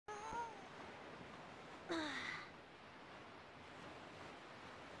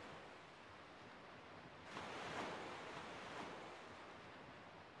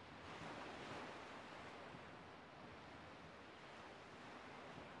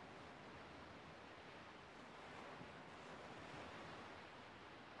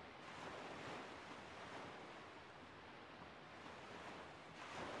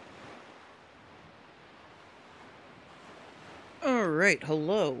Alright,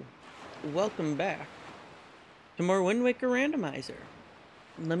 hello. Welcome back to more Wind Waker Randomizer.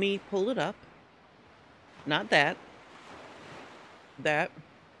 Let me pull it up. Not that. That.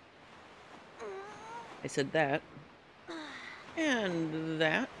 I said that. And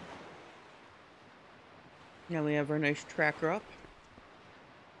that. Now we have our nice tracker up.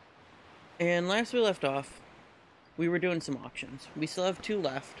 And last we left off, we were doing some auctions. We still have 2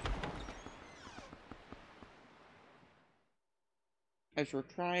 left. As we're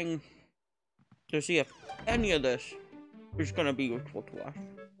trying to see if any of this is going to be useful to us.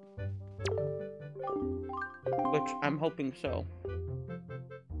 Which I'm hoping so.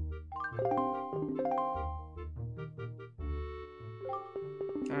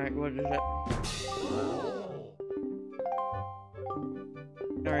 Alright, what is it?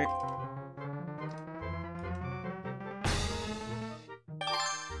 Alright.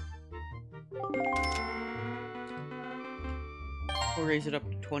 We'll raise it up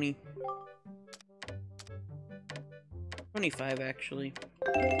to 20. 25, actually.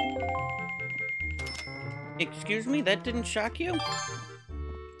 Excuse me? That didn't shock you?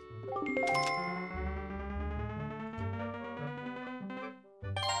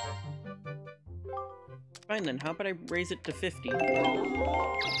 Fine then, how about I raise it to 50?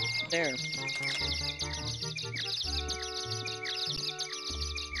 There.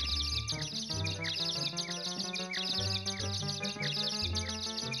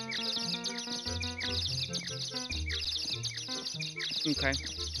 Okay.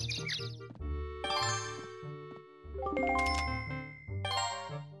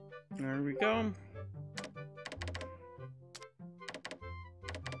 There we go.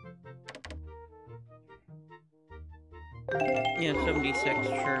 Yeah, 76,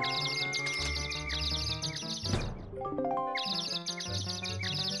 sure.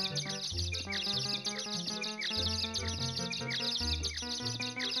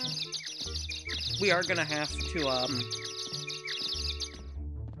 We are gonna have to,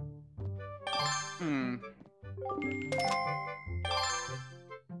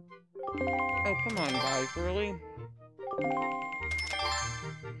 Oh, come on, guys, really?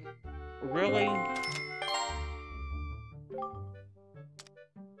 Really?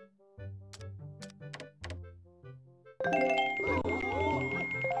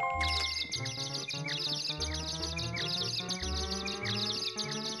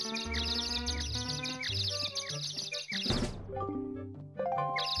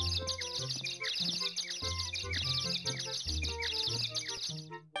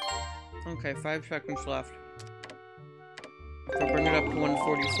 Okay, 5 seconds left. If I bring it up to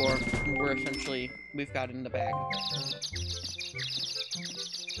 144, we're essentially, we've got it in the bag.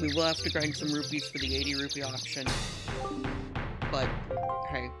 We will have to grind some rupees for the 80 rupee auction, but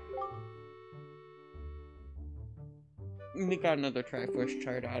hey. We got another Triforce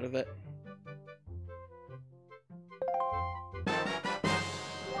chart out of it.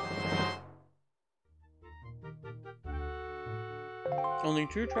 Only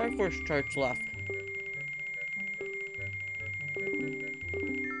 2 Triforce charts left.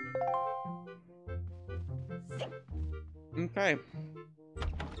 Okay.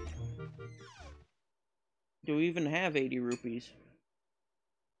 Do we even have 80 rupees?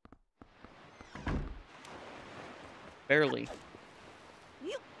 Barely.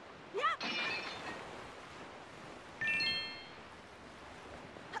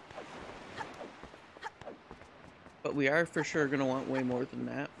 But we are for sure gonna want way more than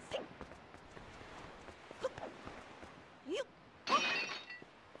that.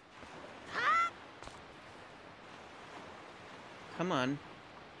 Come on.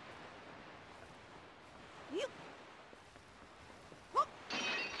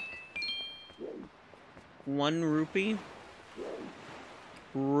 One rupee?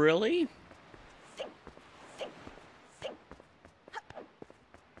 Really?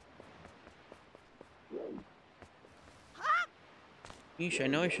 Yeesh, I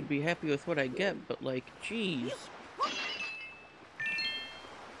know I should be happy with what I get, but like, jeez.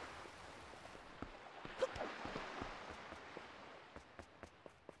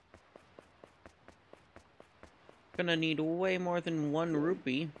 Gonna need way more than 1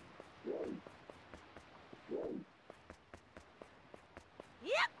 rupee.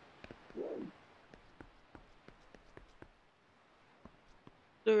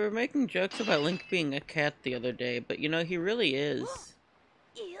 So we were making jokes about Link being a cat the other day, but you know, he really is.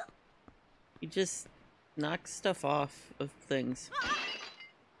 He just knocks stuff off of things.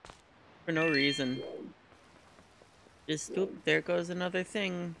 For no reason. Just, oop, there goes another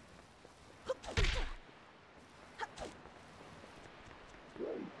thing.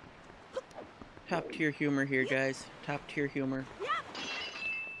 Top tier humor here, guys. Top tier humor.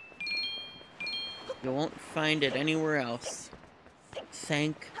 You won't find it anywhere else.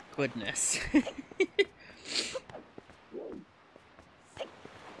 Thank goodness.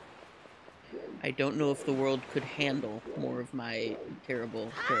 I don't know if the world could handle more of my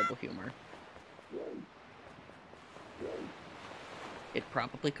terrible, terrible humor. It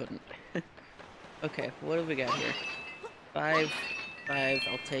probably couldn't. Okay, what do we got here? 5, 5,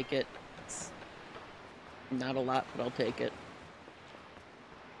 I'll take it. It's not a lot, but I'll take it.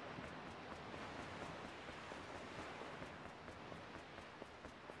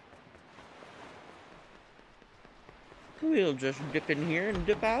 We'll just dip in here and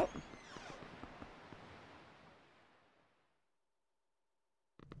dip out.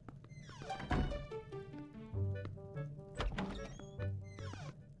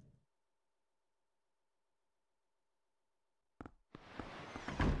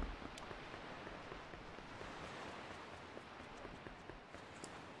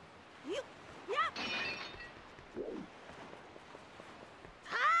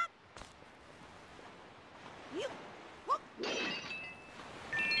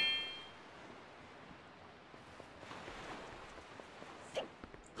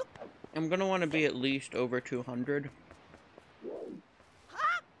 I'm gonna want to be at least over 200.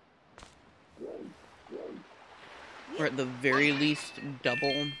 Or at the very least,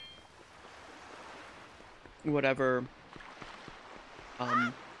 double whatever,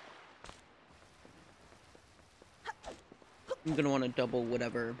 I'm gonna want to double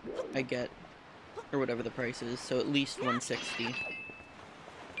whatever I get, or whatever the price is, so at least 160.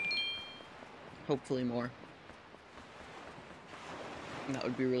 Hopefully more. And that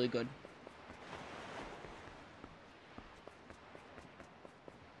would be really good.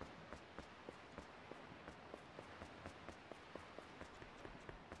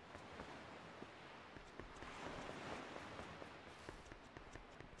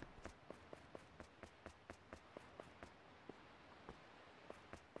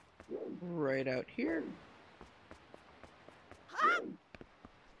 Right out here.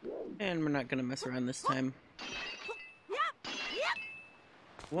 And we're not gonna mess around this time.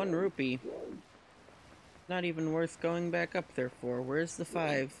 1 rupee. Not even worth going back up there for. Where's the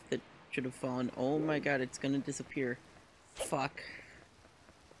 5 that should have fallen? Oh my god, it's gonna disappear. Fuck.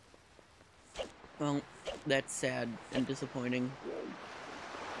 Well, that's sad and disappointing.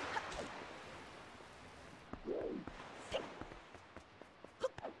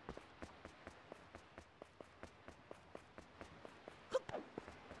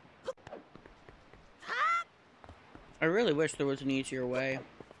 I really wish there was an easier way.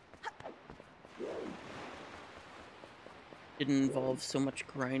 Didn't involve so much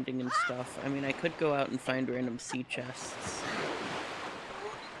grinding and stuff. I mean, I could go out and find random sea chests.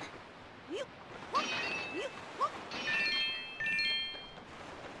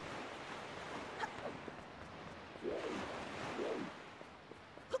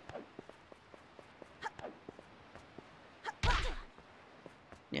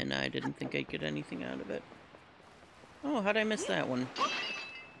 Yeah, no, I didn't think I'd get anything out of it. Oh, how'd I miss that one?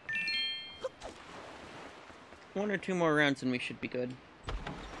 1 or 2 more rounds and we should be good.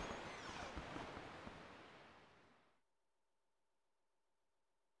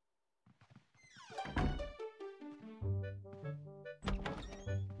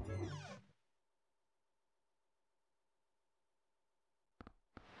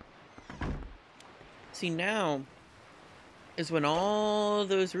 See, now is when all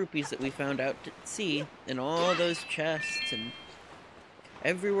those rupees that we found out to sea, and all those chests, and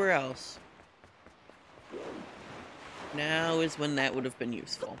everywhere else, now is when that would have been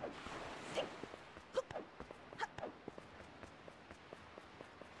useful.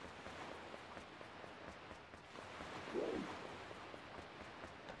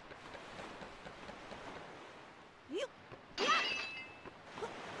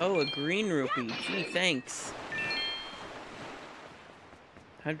 Oh, a green rupee. Gee, thanks.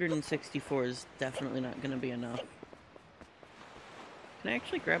 164 is definitely not gonna be enough. Can I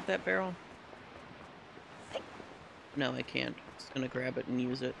actually grab that barrel? No, I can't. I'm just gonna grab it and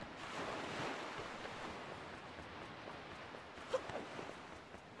use it.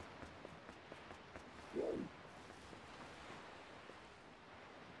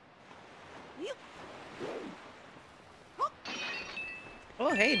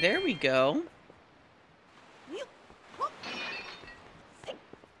 Oh, hey, there we go.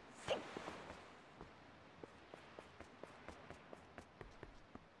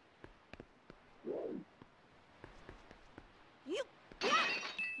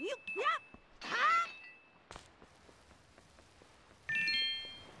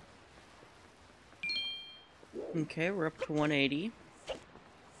 Okay, we're up to 180.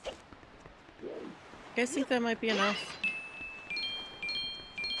 You guys think that might be enough?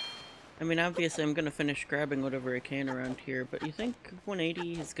 I mean, obviously I'm gonna finish grabbing whatever I can around here, but you think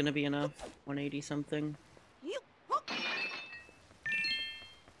 180 is gonna be enough? 180 something?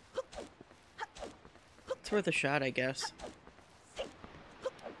 It's worth a shot, I guess.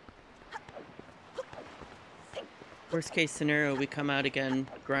 Worst case scenario, we come out again,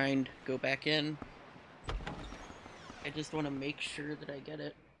 grind, go back in. I just want to make sure that I get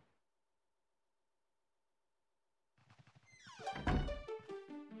it.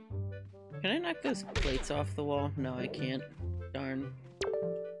 Can I knock those plates off the wall? No, I can't. Darn.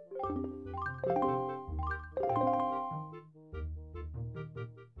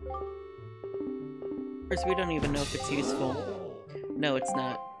 Of course, we don't even know if it's useful. No, it's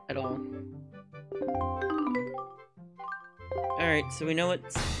not at all. Alright, so we know what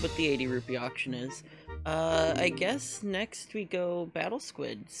the 80 rupee auction is. I guess next we go battle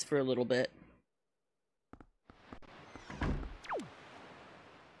squids for a little bit.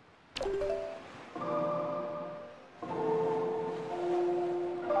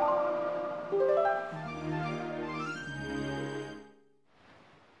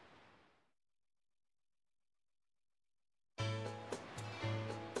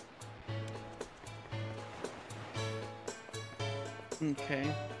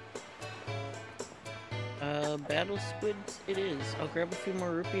 Okay. Battle squids it is. I'll grab a few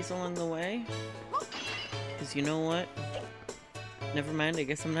more rupees along the way. Because you know what? Never mind, I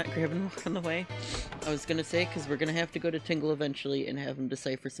guess I'm not grabbing more on the way. I was gonna say, because we're gonna have to go to Tingle eventually and have him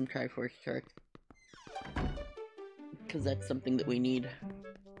decipher some Triforce charts. Because that's something that we need.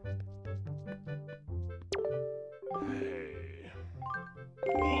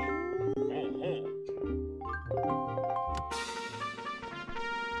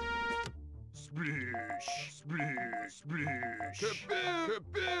 Splish, splish, splish. Kaboom!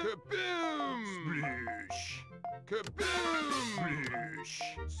 Kaboom! Splish. Kaboom! Splish,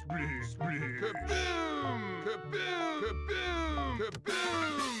 splish, splish. Kaboom! Kaboom! Kaboom!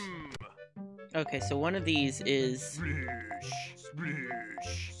 Kaboom! Okay, so one of these is... Splish,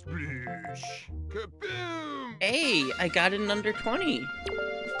 splish, splish. Kaboom! Hey! I got it in under 20!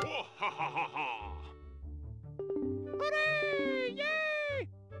 Oh, ha ha ha ha! Hooray! Yay!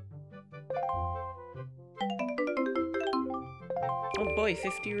 Oh boy,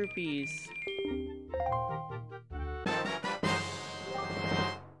 50 rupees.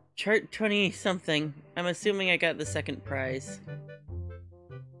 Chart 20 something. I'm assuming I got the second prize.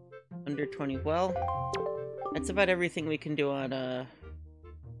 Under 20. Well, that's about everything we can do on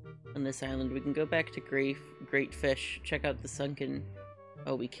this island. We can go back to Great Fish, check out the sunken...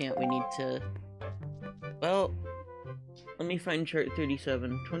 Oh, we can't. We need to... Well, let me find chart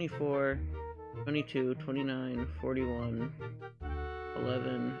 37. 24, 22, 29, 41,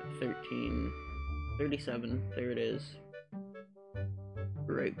 11, 13, 37. There it is.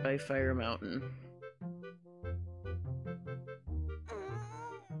 Right by Fire Mountain.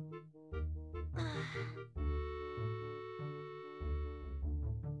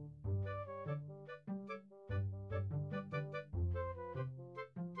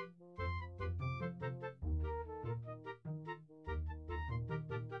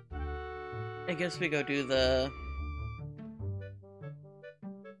 I guess we go do the...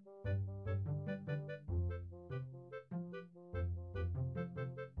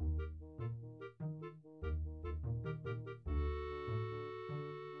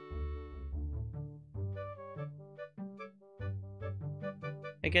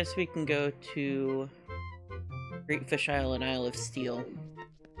 I guess we can go to Great Fish Isle and Isle of Steel.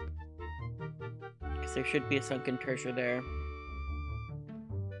 Because there should be a sunken treasure there.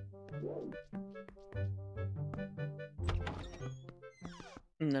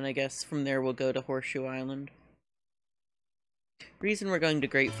 And then I guess from there we'll go to Horseshoe Island. Reason we're going to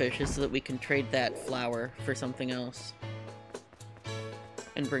Great Fish is so that we can trade that flower for something else.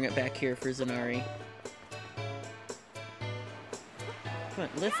 And bring it back here for Zanari. Come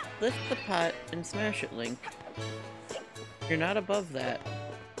on, lift the pot and smash it, Link. You're not above that.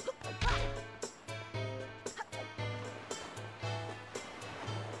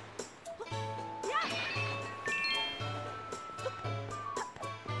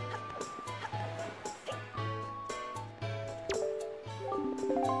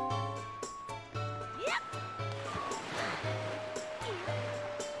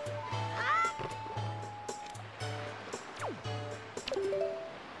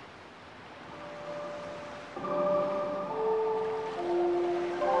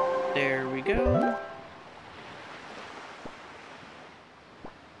 There we go.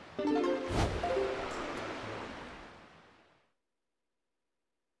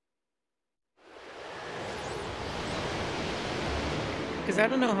 because I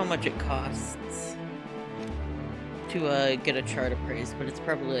don't know how much it costs to get a chart appraised, but it's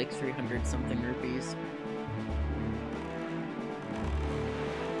probably like 300 something rupees.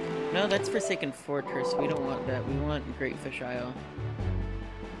 No, that's Forsaken Fortress. We don't want that. We want Great Fish Isle.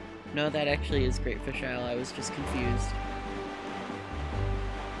 No, that actually is Great Fish Isle. I was just confused.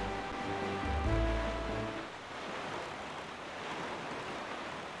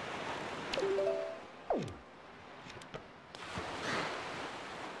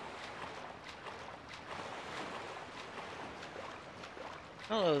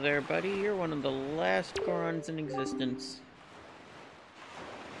 Hello there, buddy. You're one of the last Gorons in existence.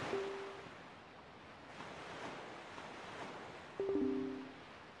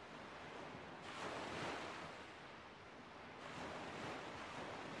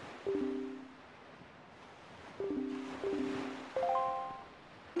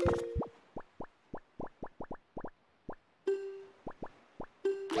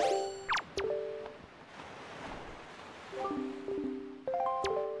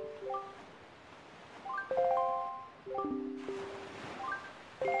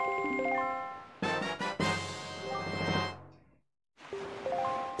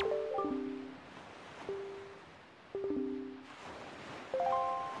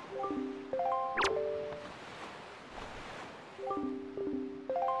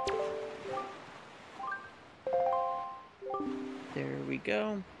 There we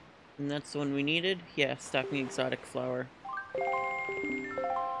go. And that's the one we needed? Yeah, stocking exotic flower.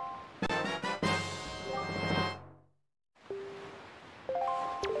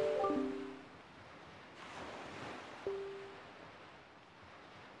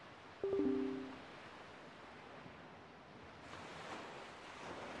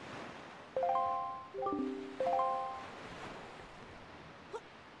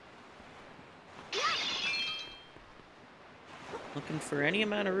 Looking for any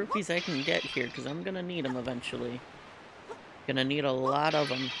amount of rupees I can get here, because I'm gonna need them eventually. Gonna need a lot of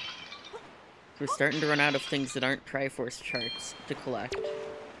them. We're starting to run out of things that aren't Triforce charts to collect.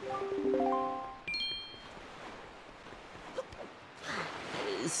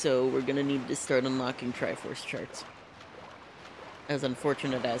 So we're gonna need to start unlocking Triforce charts. As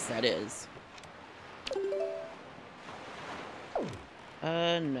unfortunate as that is.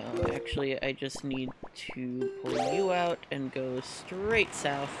 No, actually, I just need to pull you out and go straight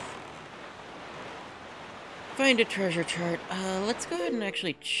south. Find a treasure chart. Let's go ahead and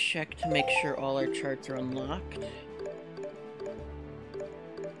actually check to make sure all our charts are unlocked.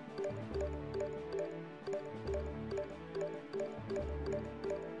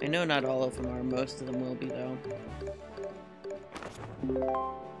 I know not all of them are, most of them will be, though.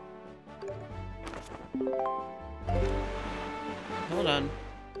 Hold on.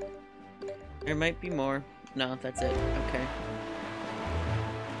 There might be more. No, that's it. Okay.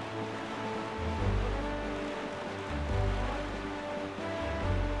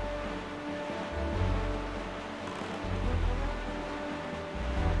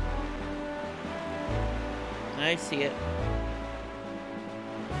 I see it.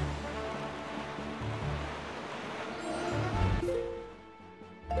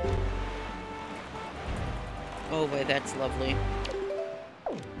 Oh boy, that's lovely.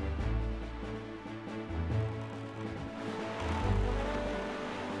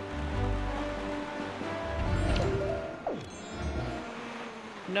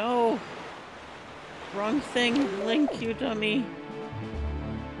 No! Wrong thing, Link, you dummy.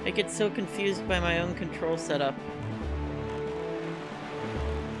 I get so confused by my own control setup.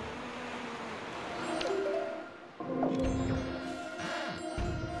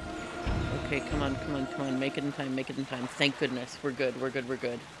 Okay, come on, come on, come on. Make it in time, make it in time. Thank goodness. We're good, we're good, we're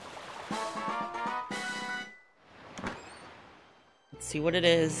good. Let's see what it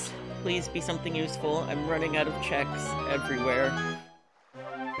is. Please be something useful. I'm running out of checks everywhere.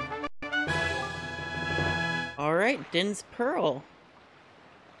 Alright, Din's Pearl.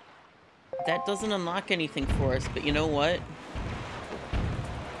 That doesn't unlock anything for us, but you know what?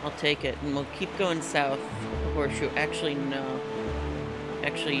 I'll take it, and we'll keep going south. The Horseshoe. Actually, no.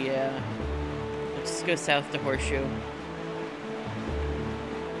 Actually, yeah. Let's just go south to Horseshoe.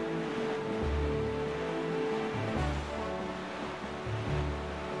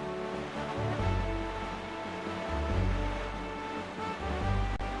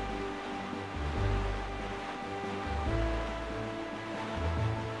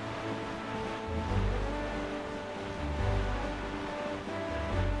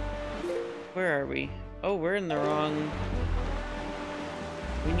 Where are we? Oh, we're in the wrong...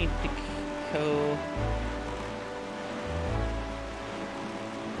 We need to go...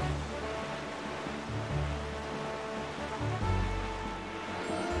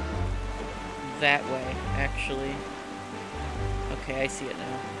 that way, actually. Okay, I see it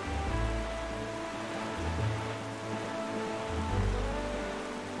now.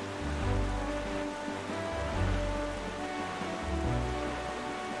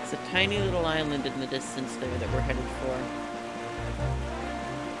 It's a tiny little island in the distance there that we're headed for.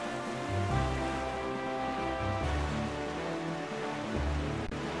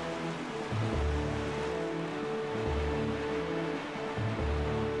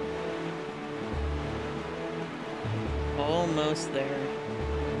 Almost there.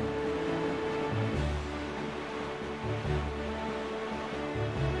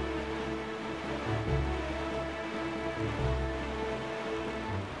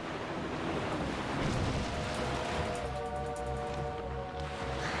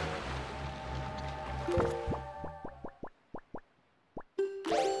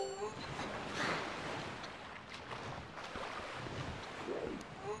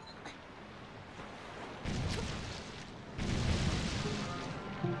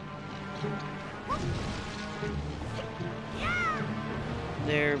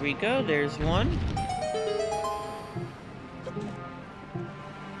 There we go, there's one.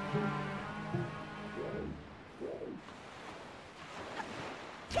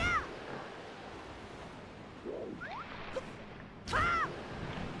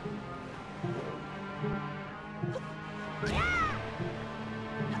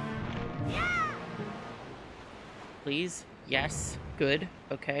 Please? Yes. Good.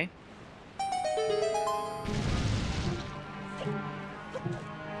 Okay.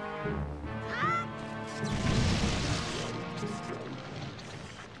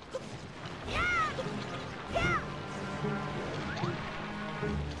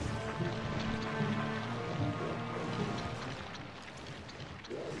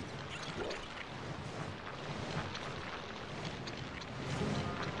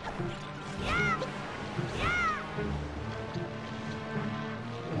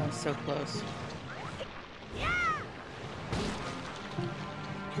 Oh, so close.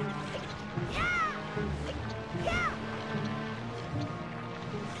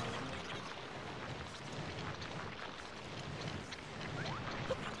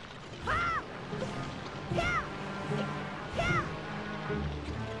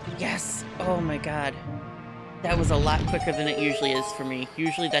 Yes! Oh my god. That was a lot quicker than it usually is for me.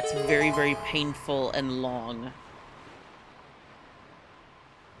 Usually that's very, very painful and long.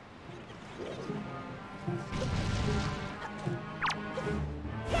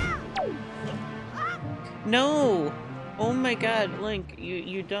 No! Oh my god, Link,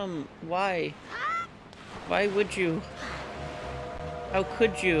 you dumb. Why? Why would you? How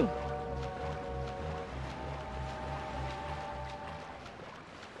could you?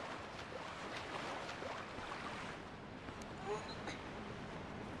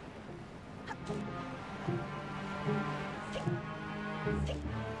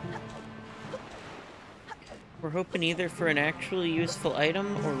 We're hoping either for an actually useful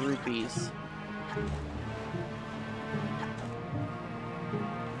item or rupees.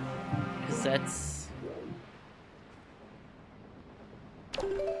 Because that's...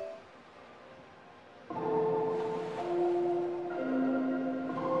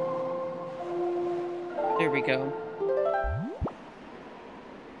 There we go.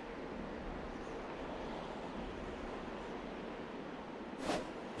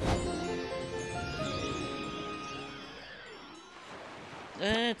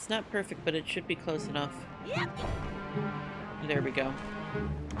 It's not perfect, but it should be close enough. There we go.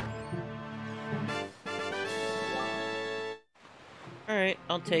 Alright,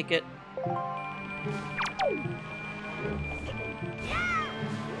 I'll take it.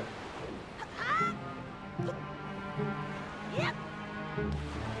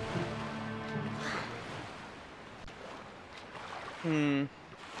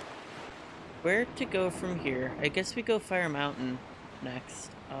 Where to go from here? I guess we go Fire Mountain next.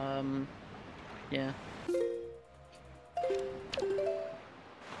 Yeah.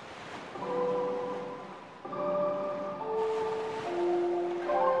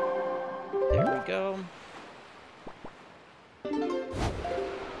 There we go.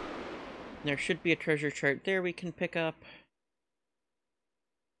 There should be a treasure chart there we can pick up.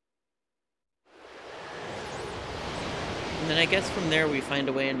 And then I guess from there we find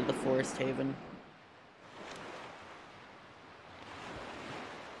a way into the Forest Haven.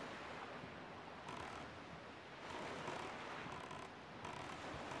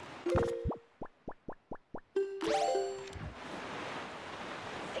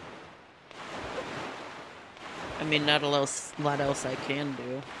 I mean, not a lot else I can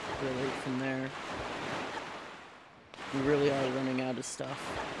do, really, from there. We really are running out of stuff.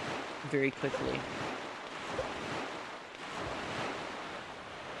 very quickly.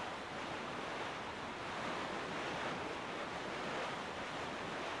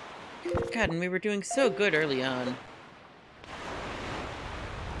 God, and we were doing so good early on.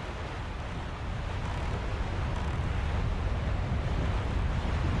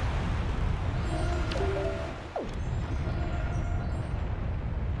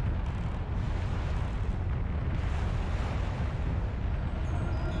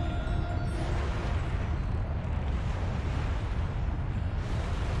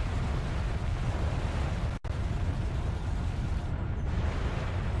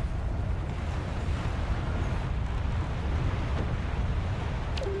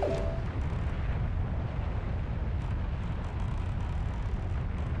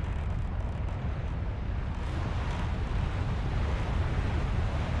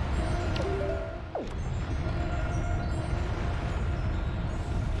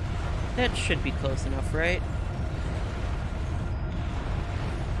 That should be close enough, right?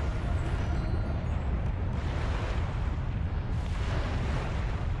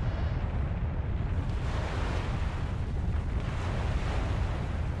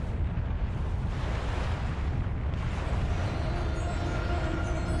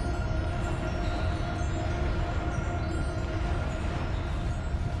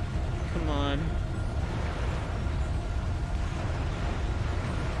 Come on.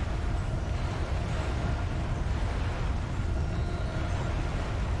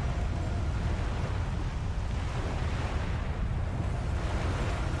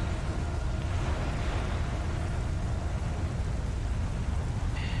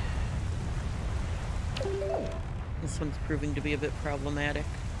 This one's proving to be a bit problematic.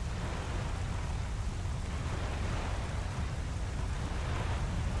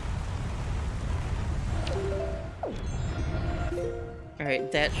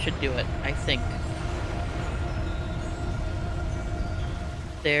 Alright, that should do it, I think.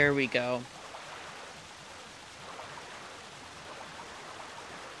 There we go.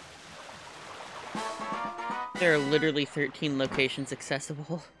 There are literally 13 locations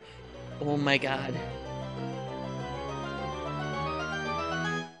accessible. Oh my god.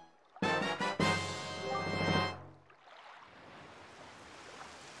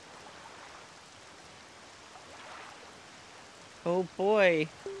 Oh boy.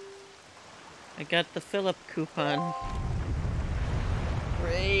 I got the Phillip coupon.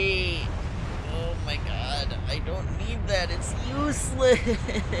 Great. Oh my god. I don't need that. It's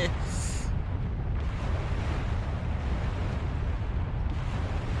useless.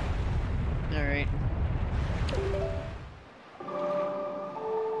 Alright.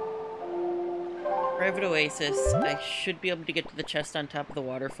 Private Oasis. I should be able to get to the chest on top of the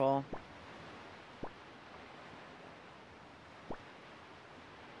waterfall.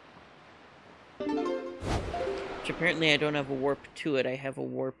 Which apparently I don't have a warp to it, I have a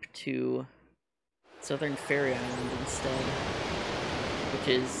warp to Southern Fairy Island instead. Which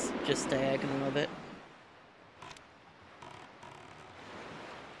is just diagonal of it.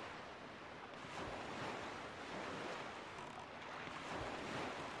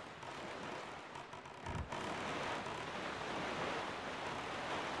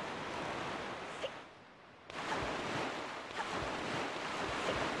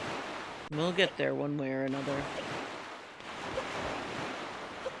 We'll get there one way or another.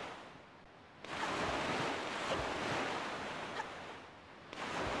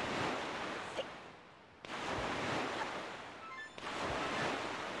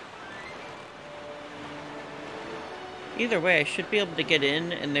 Either way, I should be able to get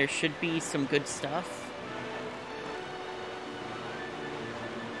in, and there should be some good stuff.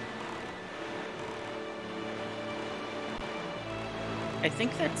 I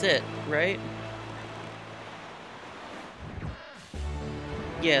think that's it, right?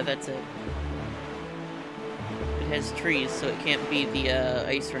 Yeah, that's it. It has trees, so it can't be the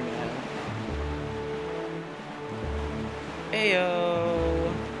ice ring island.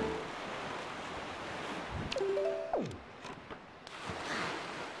 Ayo!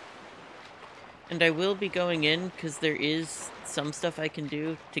 And I will be going in, because there is some stuff I can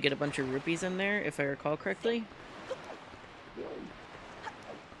do to get a bunch of rupees in there, if I recall correctly.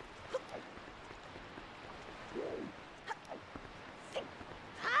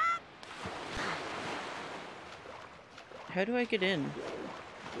 How do I get in?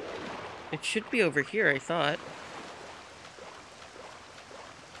 It should be over here, I thought.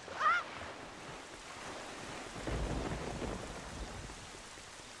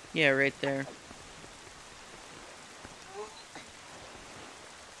 Yeah, right there.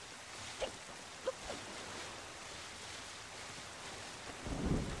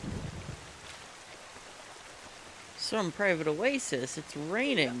 Some private oasis. It's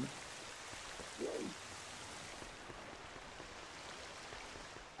raining.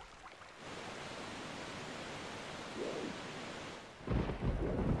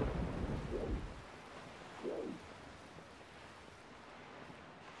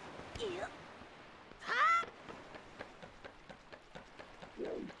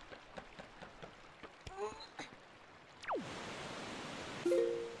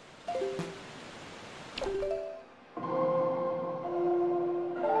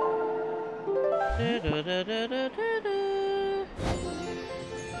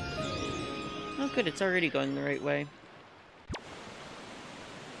 Oh good, it's already going the right way.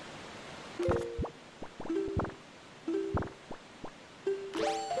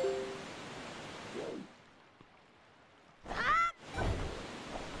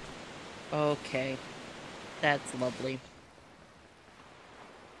 Okay, that's lovely.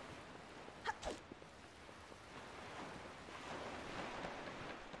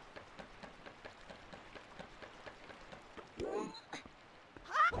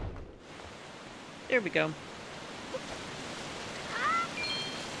 There we go.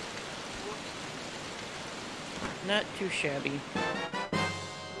 Not too shabby.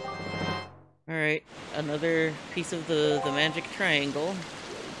 Alright, another piece of the magic triangle.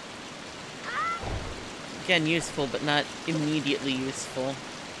 Again, useful, but not immediately useful.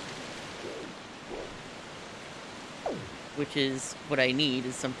 Which is what I need,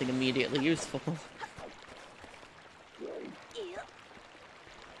 is something immediately useful.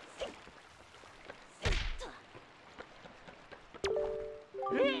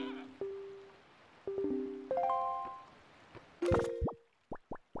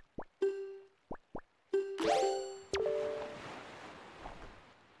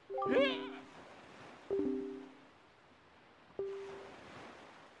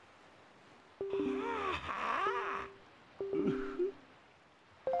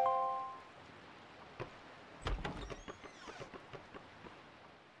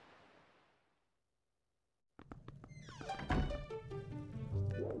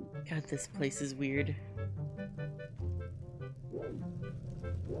 God, this place is weird.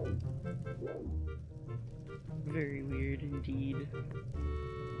 Very weird indeed.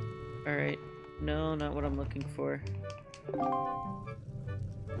 Alright. No, not what I'm looking for.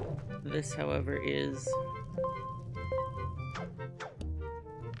 This, however, is...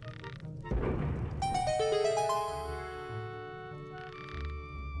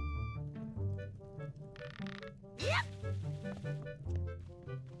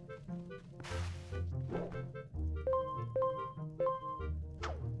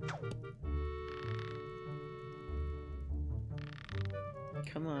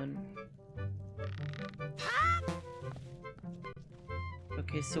 Come on.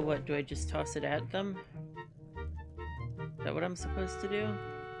 Okay, so what? Do I just toss it at them? Is that what I'm supposed to do?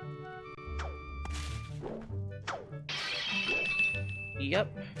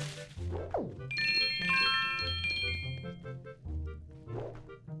 Yep.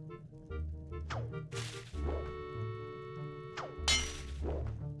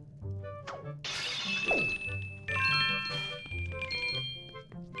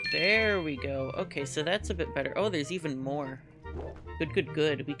 There we go. Okay, so that's a bit better. Oh, there's even more. Good, good,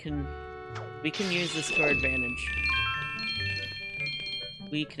 good. We can use this to our advantage.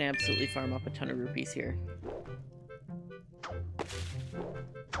 We can absolutely farm up a ton of rupees here.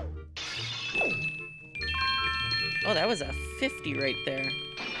 Oh, that was a 50 right there.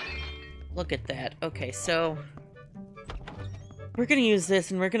 Look at that. Okay, so we're gonna use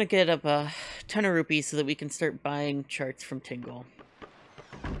this and we're gonna get up a ton of rupees so that we can start buying charts from Tingle.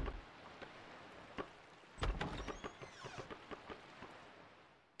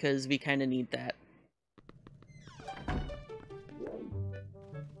 Because we kind of need that.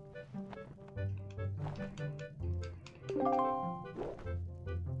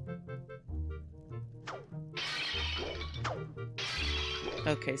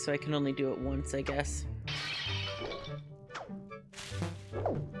 Okay, so I can only do it once, I guess.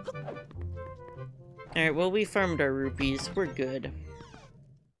 Alright, well, we farmed our rupees. We're good.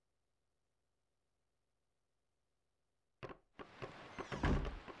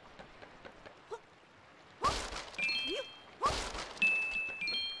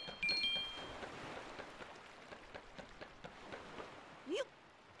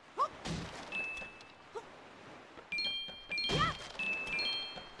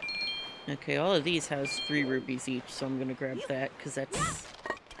 Okay, all of these has 3 rupees each, so I'm gonna grab that, because that's...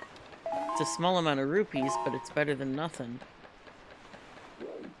 It's a small amount of rupees, but it's better than nothing.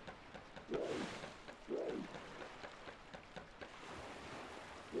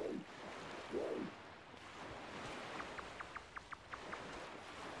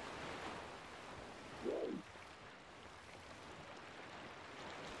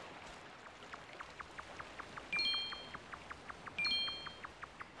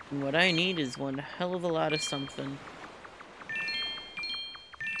 And what I need is one hell of a lot of something.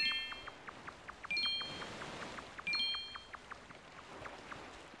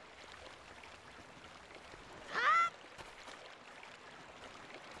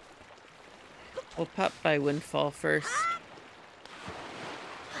 We'll pop by Windfall first.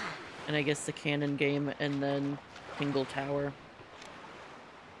 And I guess the cannon game, and then Tingle Tower.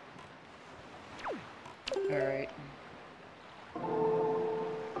 Alright.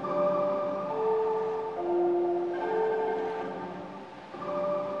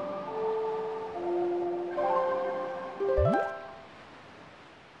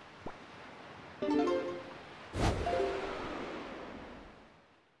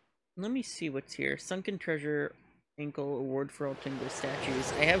 Let me see what's here. Sunken Treasure, Ankle, Award for all Tingle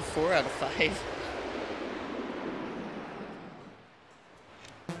statues. I have 4 out of 5.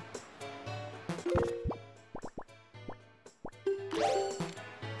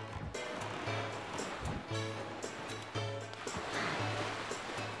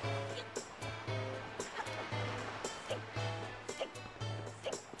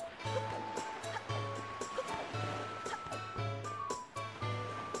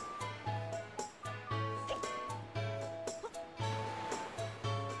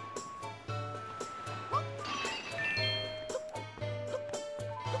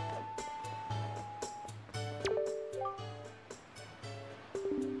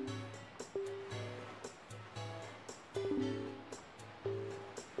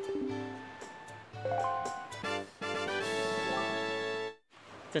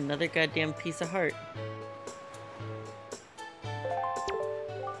 It's another goddamn piece of heart.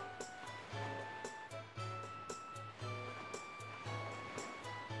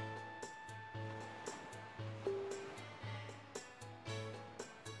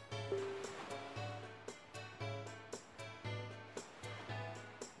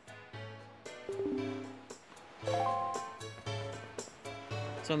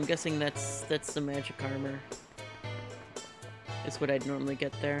 So I'm guessing that's the magic armor. Is what I'd normally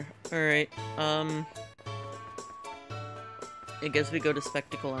get there. Alright, I guess we go to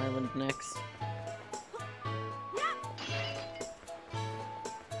Spectacle Island next.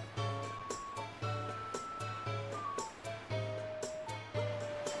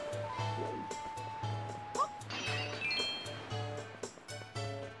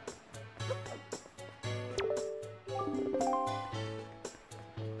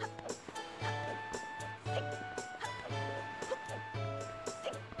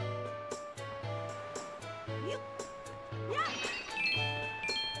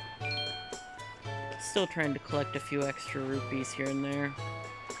 Still trying to collect a few extra rupees here and there.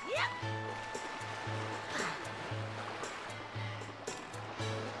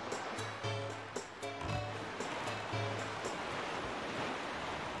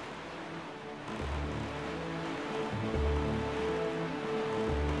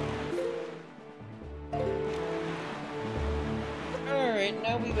 Alright,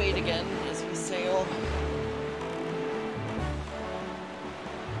 now we wait again as we sail.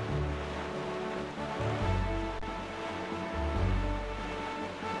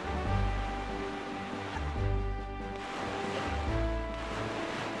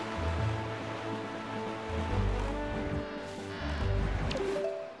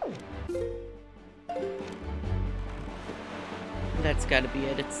 That's gotta be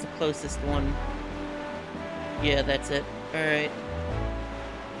it. It's the closest one. Yeah, that's it. Alright.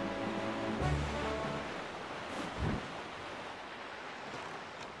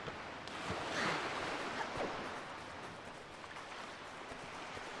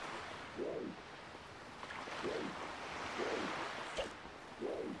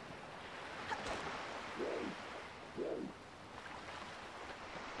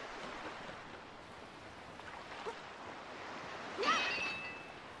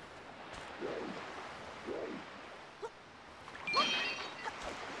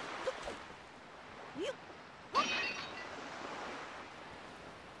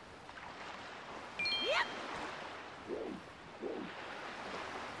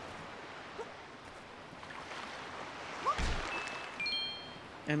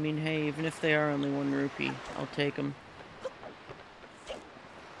 I mean, hey, even if they are only 1 rupee, I'll take them.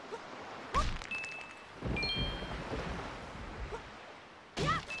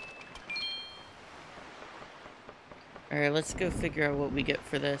 Alright, let's go figure out what we get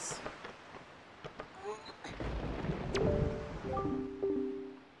for this.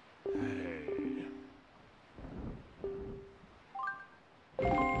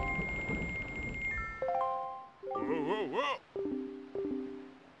 Whoa, whoa, whoa!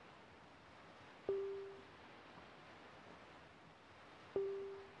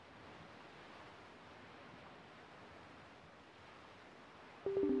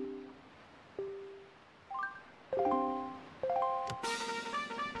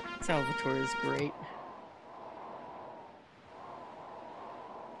 Salvatore is great.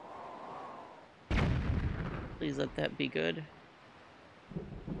 Please let that be good.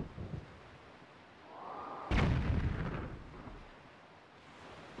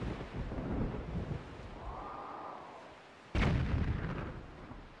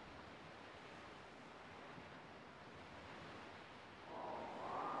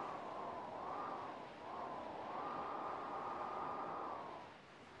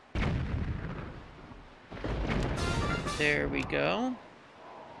 There we go.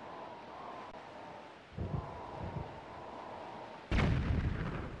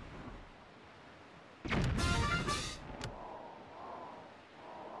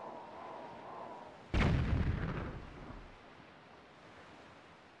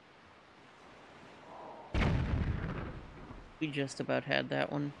 We just about had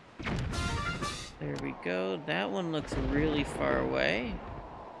that one. There we go. That one looks really far away.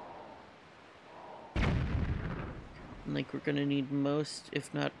 Like we're gonna need most,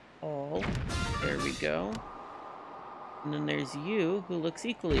 if not all. There we go. And then there's you, who looks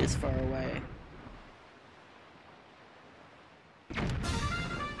equally as far away.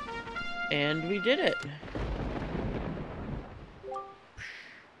 And we did it!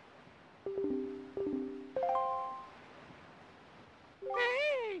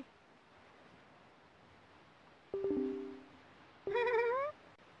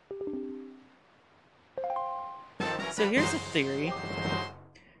 So here's a theory.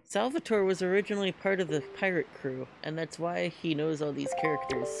 Salvatore was originally part of the pirate crew, and that's why he knows all these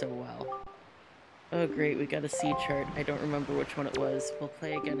characters so well. Oh great, we got a sea chart. I don't remember which one it was. We'll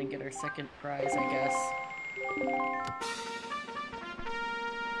play again and get our second prize, I guess.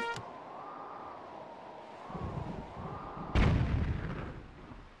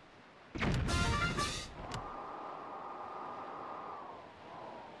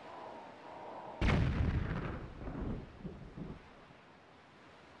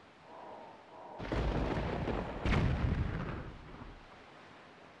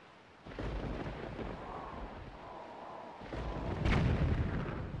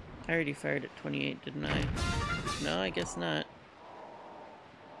 I already fired at 28, didn't I? No, I guess not.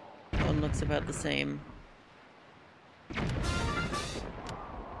 That one looks about the same.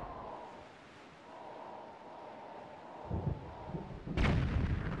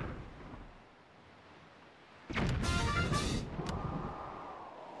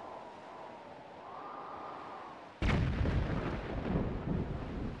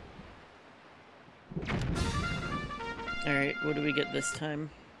 Alright, what do we get this time?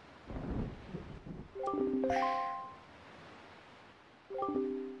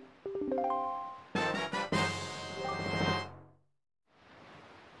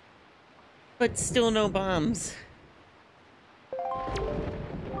 But still no bombs.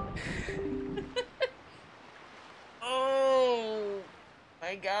 Oh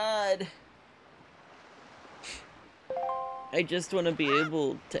my god. I just want to be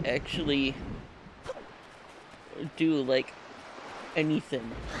able to actually do like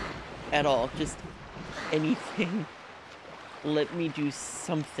anything at all. Just anything. Let me do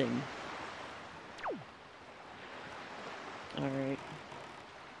something. Alright.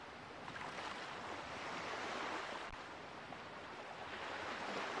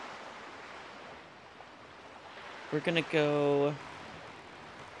 We're gonna go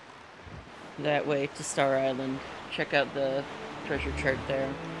that way to Star Island. Check out the treasure chart there.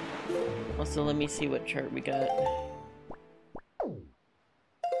 Also, let me see what chart we got.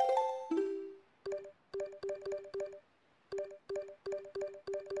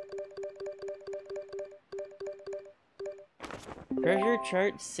 Treasure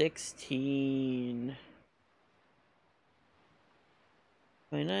chart 16.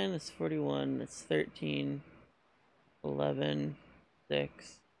 29, that's 41, that's 13, 11,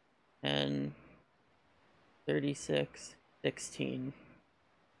 6, 10, 36, 16.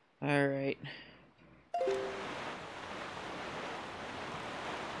 Alright.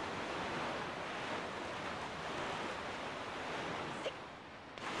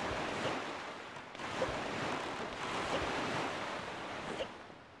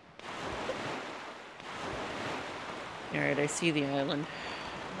 Alright, I see the island.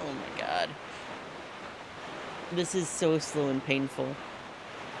 Oh my god. This is so slow and painful.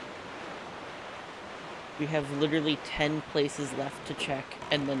 We have literally 10 places left to check,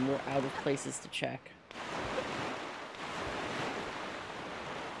 and then we're out of places to check.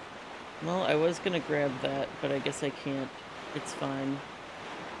 Well, I was gonna grab that, but I guess I can't. It's fine.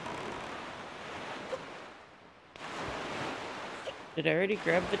 Did I already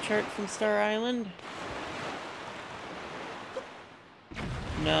grab the chart from Star Island?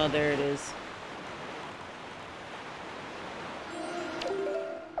 No, there it is.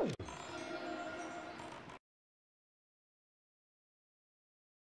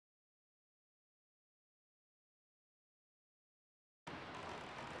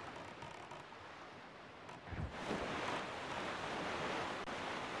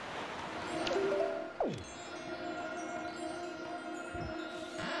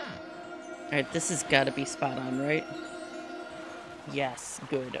 Alright, this has got to be spot on, right? Yes,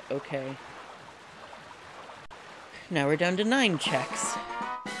 good, okay. Now we're down to 9 checks.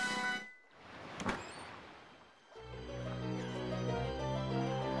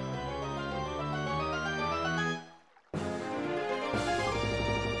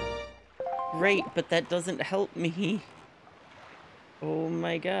 Great, but that doesn't help me. Oh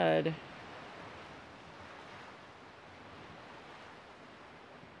my god.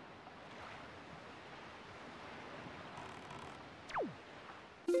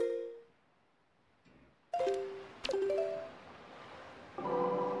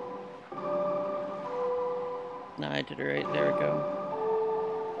 No, I did it right. There we go.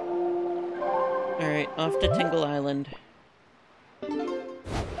 Alright, off to Tingle Island.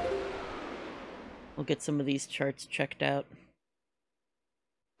 We'll get some of these charts checked out.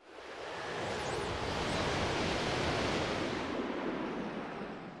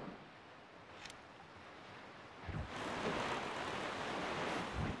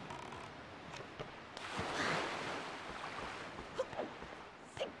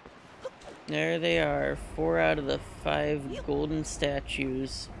 There they are, 4 out of the 5 golden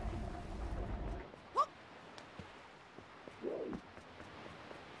statues.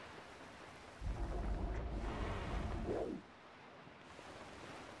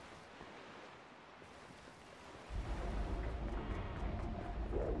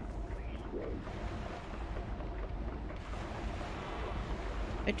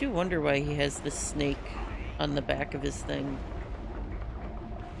 I do wonder why he has the snake on the back of his thing.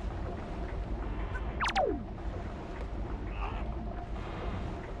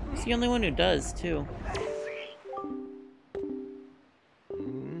 He's the only one who does, too.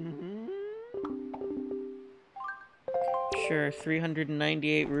 Sure,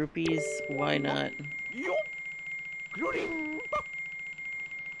 398 rupees, why not?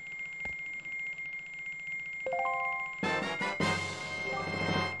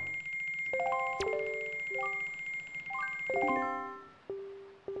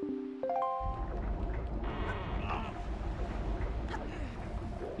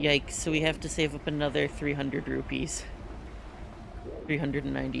 Yikes, so we have to save up another 300 rupees.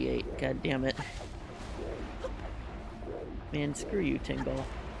 398, god damn it. Man, screw you, Tingle.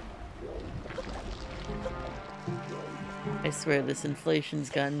 I swear this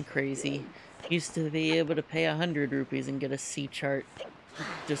inflation's gotten crazy. Used to be able to pay 100 rupees and get a C chart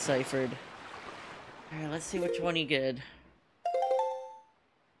deciphered. Alright, let's see which one he get.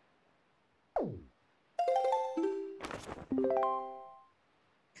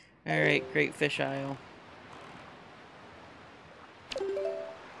 Alright, Great Fish Isle.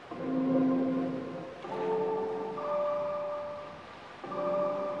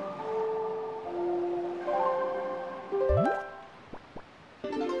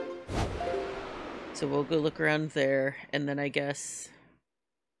 So we'll go look around there, and then I guess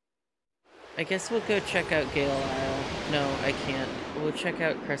we'll go check out Gale Isle. No, I can't. We'll check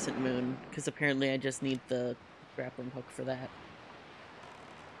out Crescent Moon, because apparently I just need the grappling hook for that.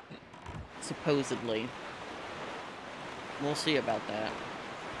 Supposedly. We'll see about that.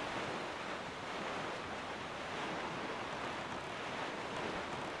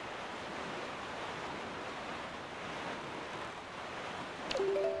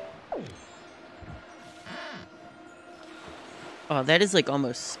 Oh, that is like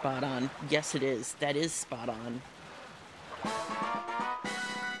almost spot on. Yes, it is. That is spot on.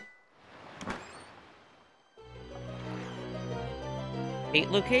 Eight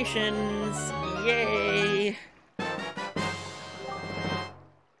locations! Yay!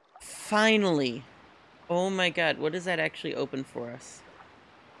 Finally! Oh my god, what does that actually open for us?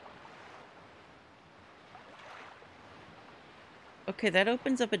 Okay, that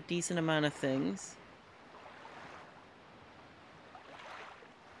opens up a decent amount of things.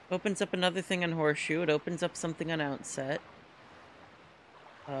 Opens up another thing on Horseshoe. It opens up something on Outset.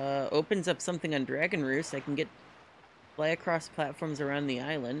 Opens up something on Dragon Roost. I can fly across platforms around the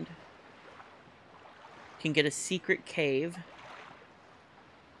island. Can get a secret cave.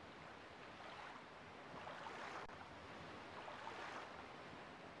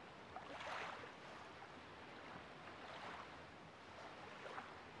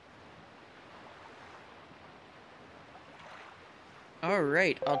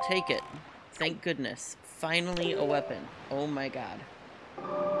 Alright, I'll take it. Thank goodness. Finally a weapon. Oh my god.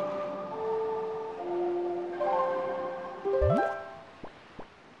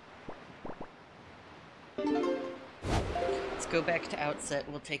 Let's go back to outset.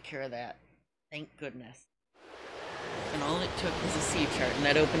 We'll take care of that. Thank goodness. And all it took was a C chart, and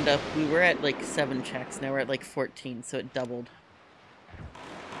that opened up. We were at like 7 checks, now we're at like 14, so it doubled.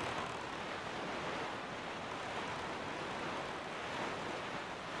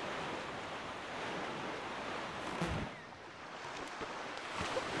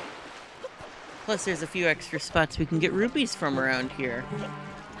 Plus, there's a few extra spots we can get rupees from around here.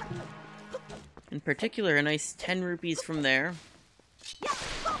 In particular, a nice 10 rupees from there.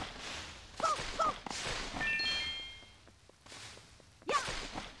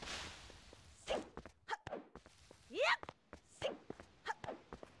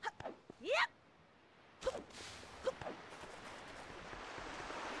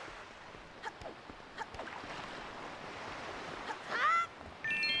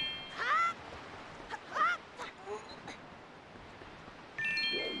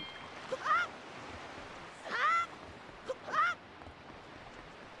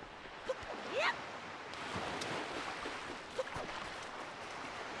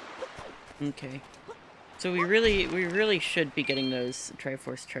 Okay. So we really should be getting those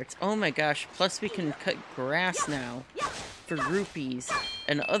Triforce charts. Oh my gosh, plus we can cut grass now for rupees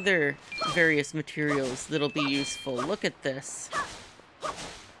and other various materials that'll be useful. Look at this.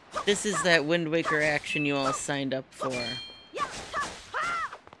 This is that Wind Waker action you all signed up for.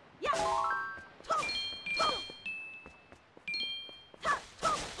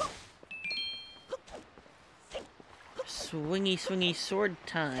 Swingy, swingy sword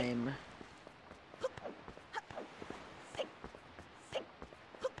time.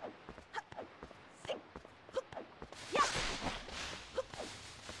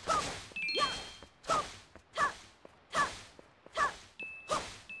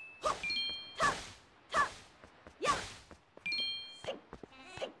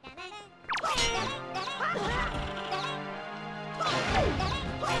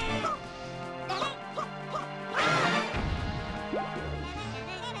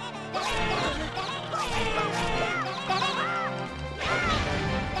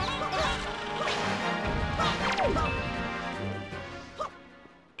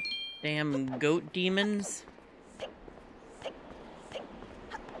 Damn goat demons.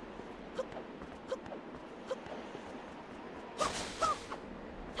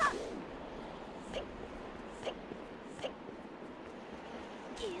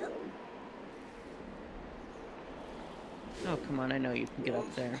 Oh, come on, I know you can get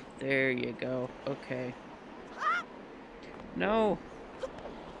up there. There you go. Okay. No!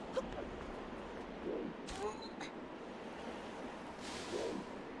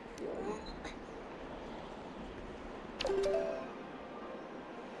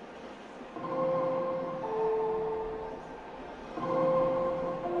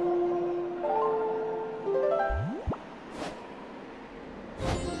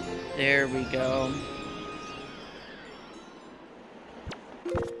 There we go.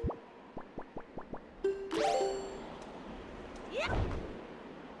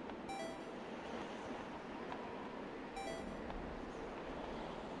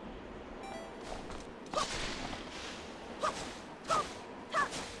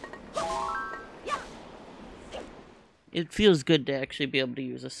 It feels good to actually be able to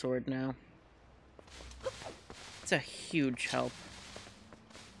use a sword now. It's a huge help.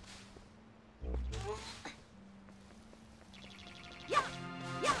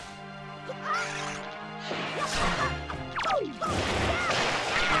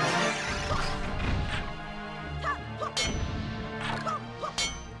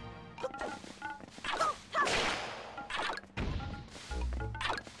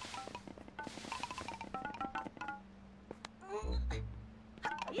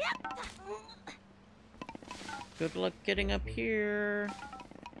 Good luck getting up here.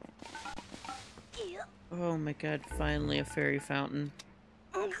 Oh my god, finally a fairy fountain.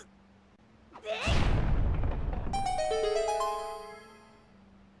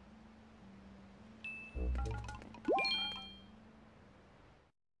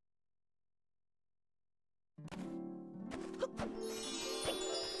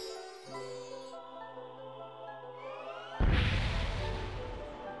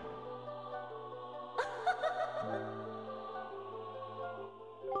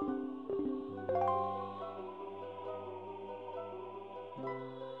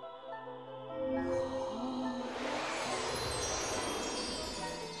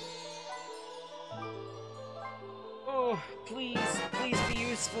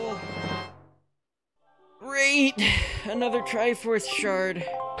 useful. Great! Another Triforce shard.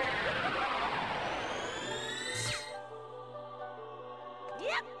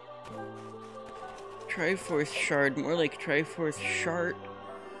 Triforce shard, more like Triforce shart.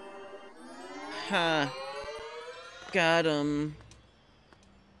 Ha. Got him.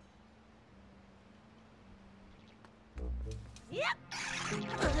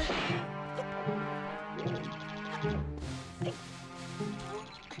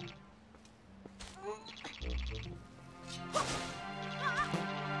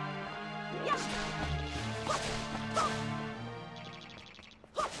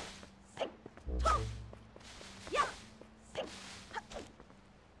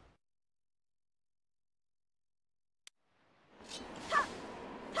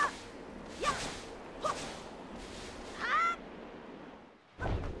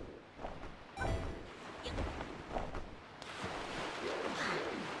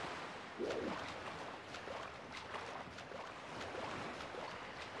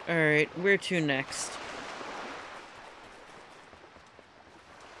 Alright, where to next?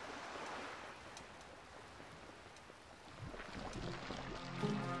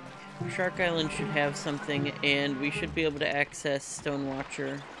 Shark Island should have something, and we should be able to access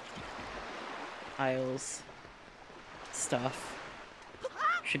Stonewatcher Isles stuff.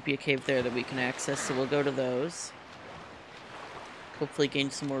 Should be a cave there that we can access, so we'll go to those. Hopefully gain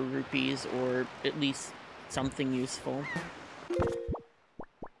some more rupees, or at least something useful.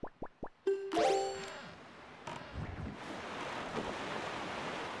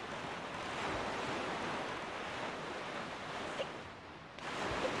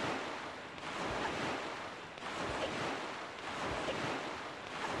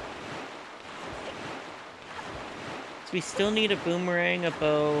 We still need a boomerang, a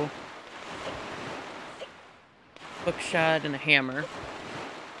bow, hookshot, and a hammer.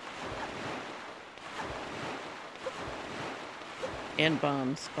 And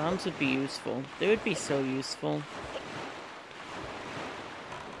bombs. Bombs would be useful. They would be so useful.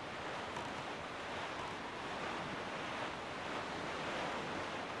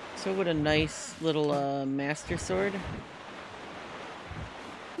 So would a nice little master sword.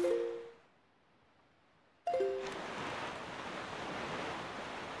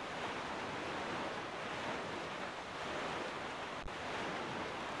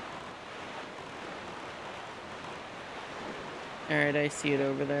 Alright, I see it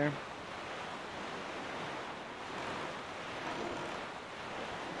over there.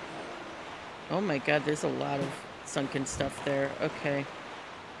 Oh my god, there's a lot of sunken stuff there. Okay.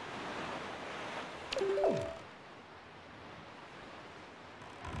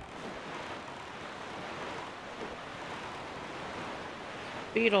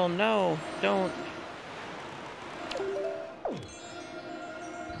 Beetle, no, don't.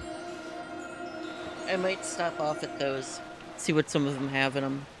 I might stop off at those. See what some of them have in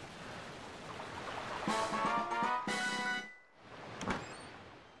them.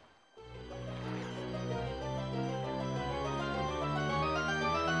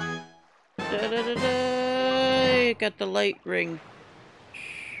 Da-da-da-da! Got the light ring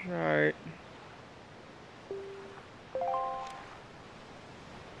chart.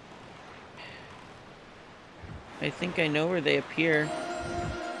 I think I know where they appear.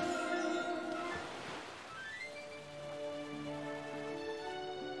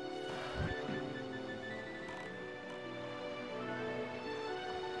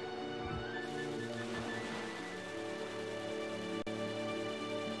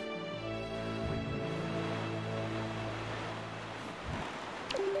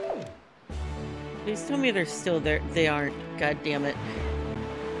 Please tell me they're still there. They aren't. God damn it.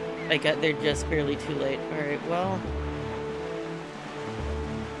 They're just barely too late. Alright, well.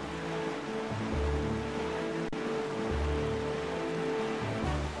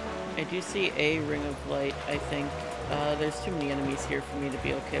 I do see a ring of light, I think. There's too many enemies here for me to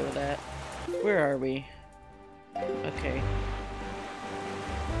be okay with that. Where are we? Okay.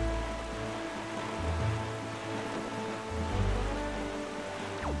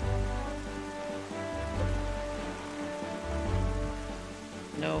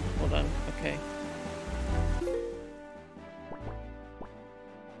 No, hold on. Okay.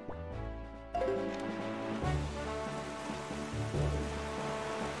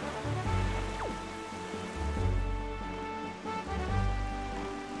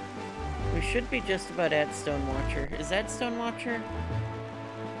 We should be just about at Stonewatcher. Is that Stonewatcher?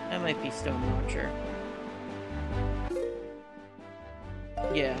 That might be Stonewatcher.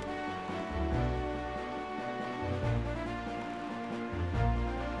 Yeah.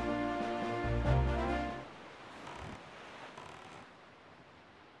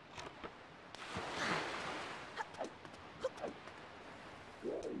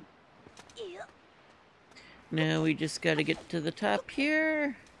 Now we just gotta get to the top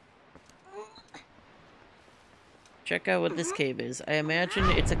here. Check out what this cave is. I imagine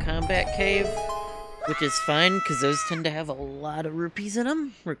it's a combat cave, which is fine, because those tend to have a lot of rupees in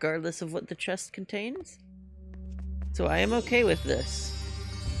them, regardless of what the chest contains. So I am okay with this.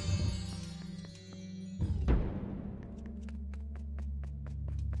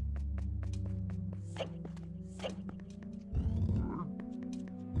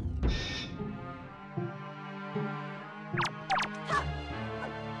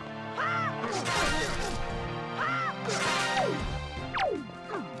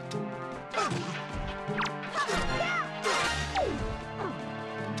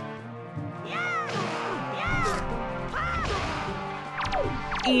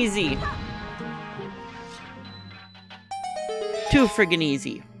 Easy. Too friggin'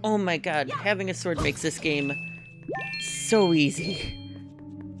 easy. Oh my god, having a sword makes this game so easy.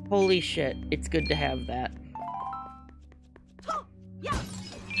 Holy shit, it's good to have that.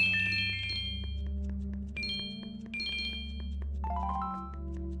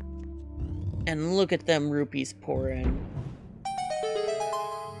 And look at them rupees pour in.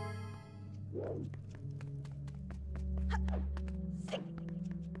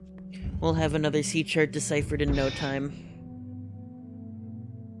 We'll have another sea chart deciphered in no time.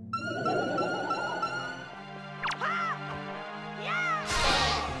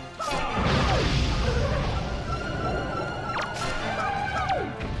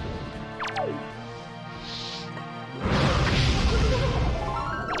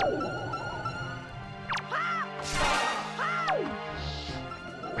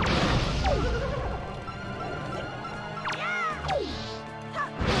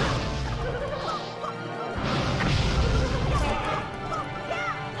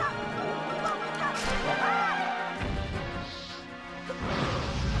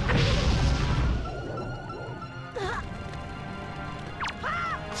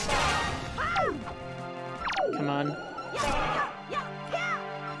 Come on.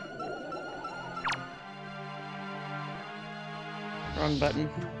 Wrong button.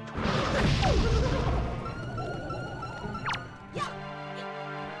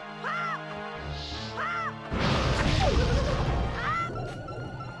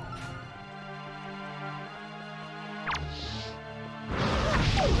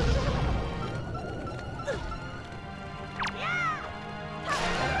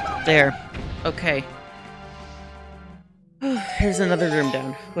 There. Okay. Here's another room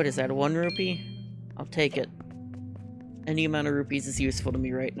down. What is that, 1 rupee? I'll take it. Any amount of rupees is useful to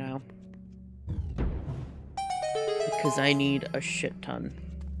me right now. Because I need a shit ton.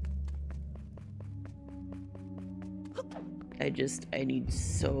 I need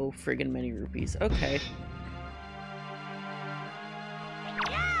so friggin' many rupees. Okay.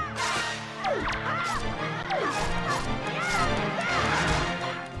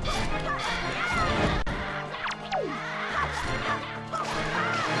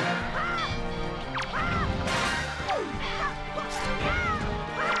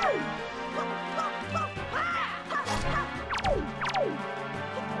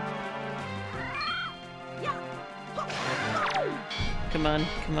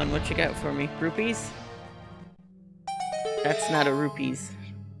 Come on, what you got for me? Rupees? That's not a rupees.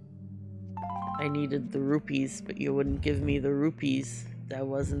 I needed the rupees, but you wouldn't give me the rupees. That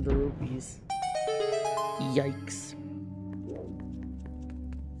wasn't the rupees. Yikes.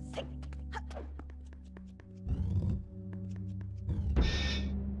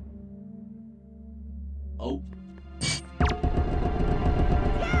 Oh.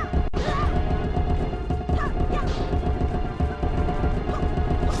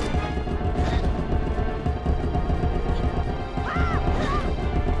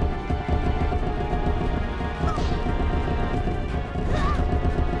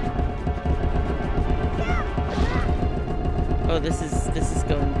 Oh, this is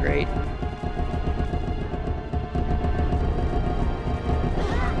going great.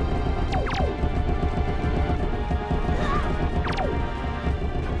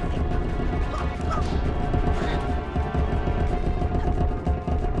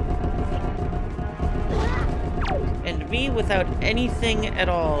 And me without anything at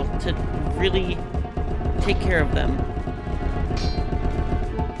all to really take care of them.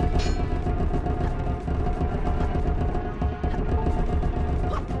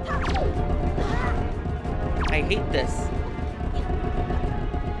 I hate this.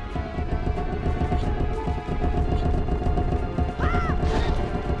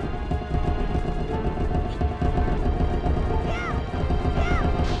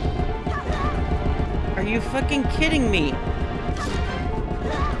 Are you fucking kidding me?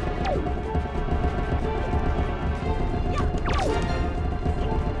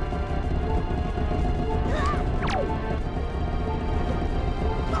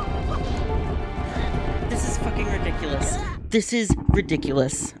 This is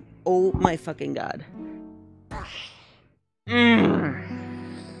ridiculous. Oh my fucking god.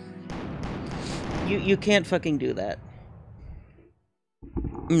 You can't fucking do that.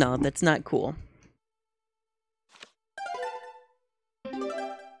 No, that's not cool.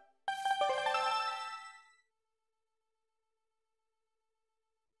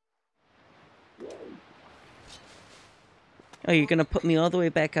 Oh, you're gonna put me all the way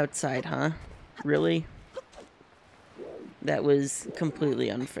back outside, huh? Really? That was completely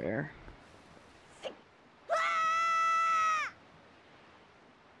unfair.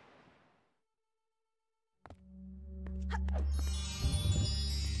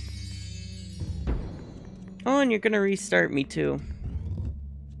 Oh, and you're gonna restart me too.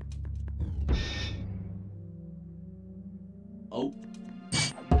 Oh.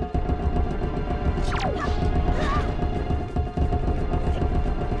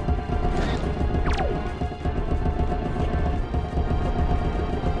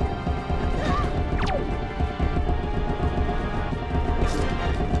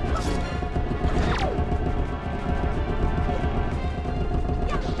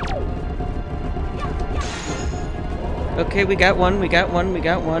 Okay, we got one, we got one, we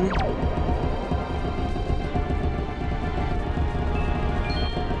got one.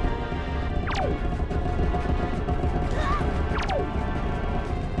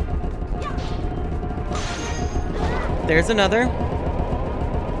 There's another.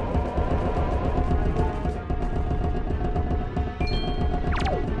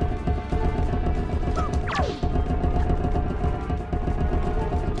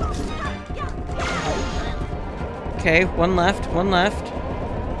 Okay, one left, one left.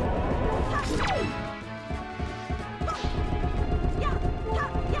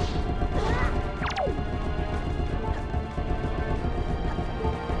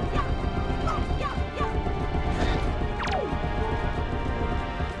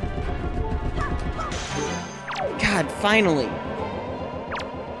 God, finally.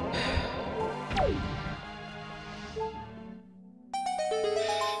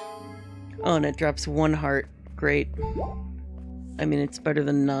 Oh, and it drops one heart. Great. I mean, it's better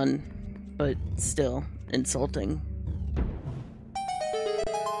than none, but still insulting.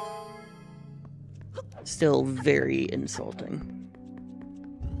 Still very insulting.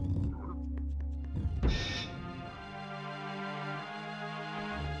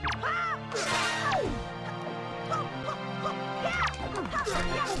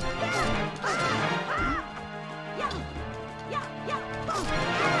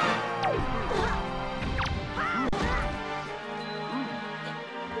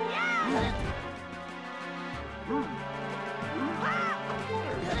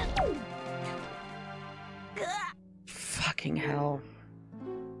 Fucking hell.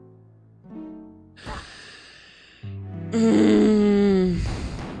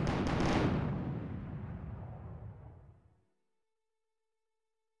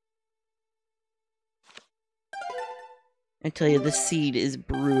 I tell you, this seed is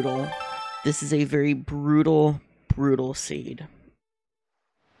brutal. This is a very brutal, brutal seed.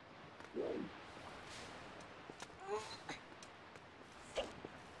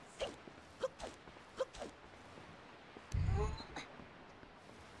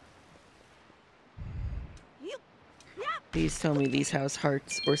 Please tell me these house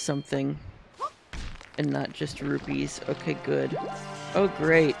hearts or something. And not just rupees. Okay, good. Oh,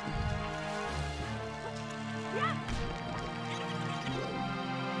 great.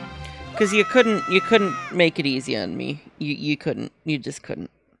 Because you couldn't make it easy on me. You couldn't. You just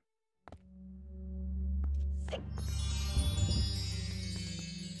couldn't.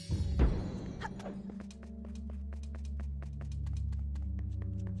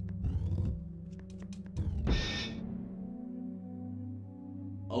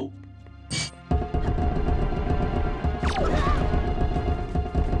 Oh.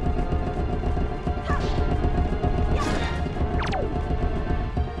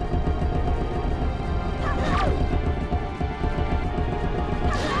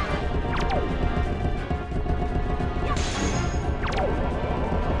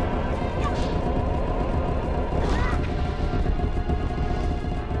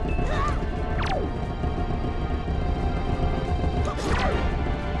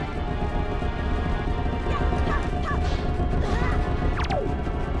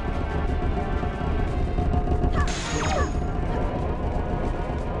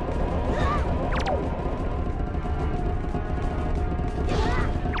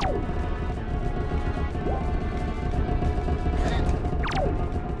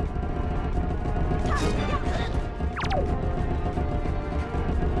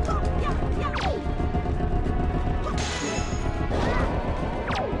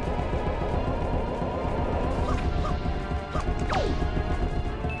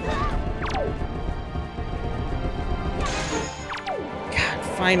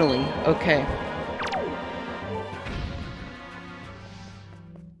 Finally. Okay.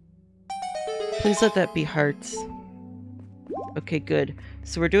 Please let that be hearts. Okay, good.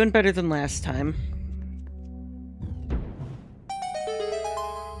 So we're doing better than last time.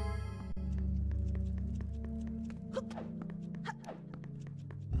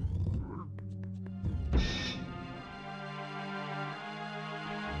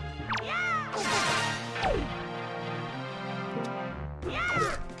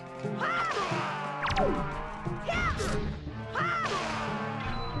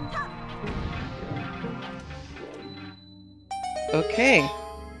 Okay.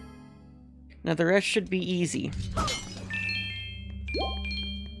 Now the rest should be easy.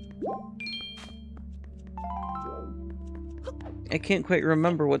 I can't quite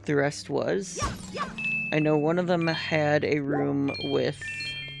remember what the rest was. I know one of them had a room with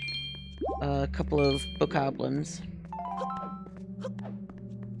a couple of bokoblins.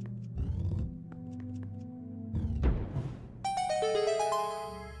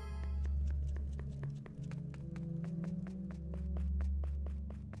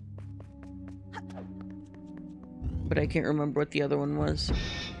 But I can't remember what the other one was.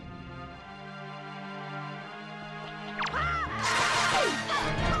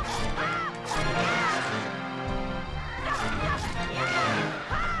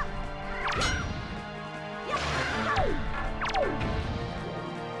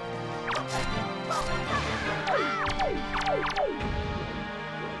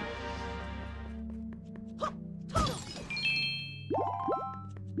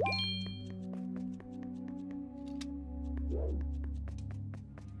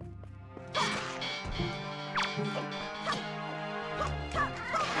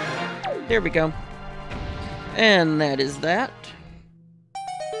 There we go. And that is that.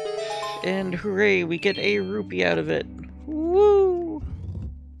 And hooray, we get a rupee out of it. Woo!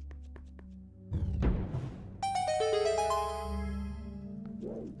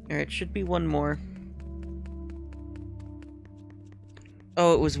 Alright, should be one more.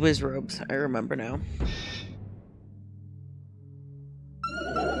 Oh, it was Wizrobes. I remember now.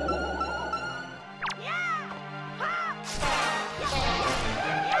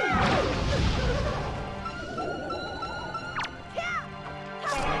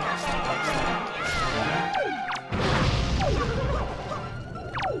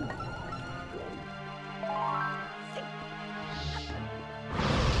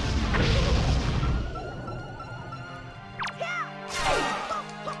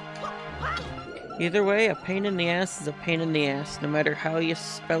 Either way, a pain in the ass is a pain in the ass, no matter how you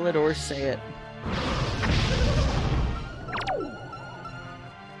spell it or say it.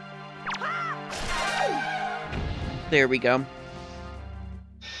 There we go.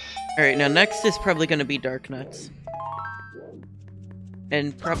 Alright, now next is probably going to be Dark Nuts.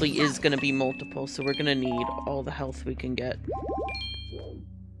 And probably is going to be multiple, so we're going to need all the health we can get.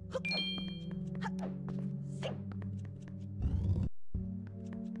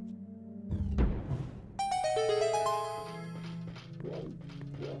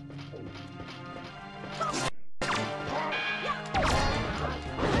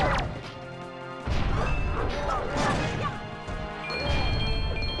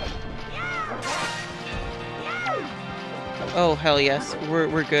 Oh, hell yes.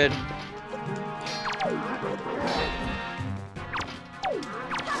 We're good.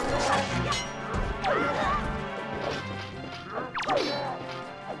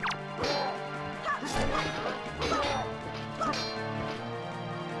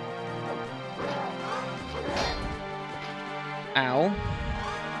 Ow.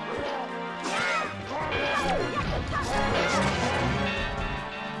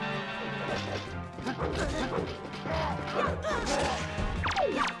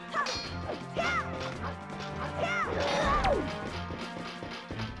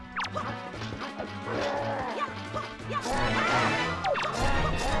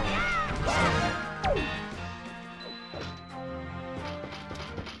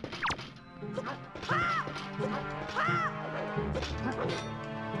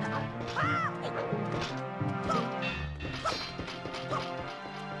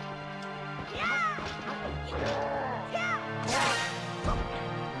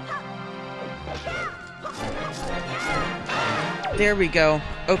 There we go.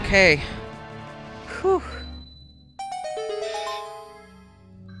 Okay. Whew.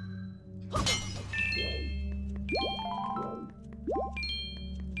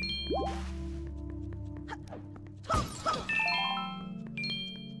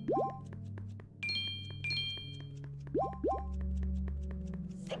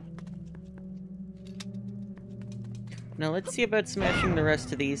 Now let's see about smashing the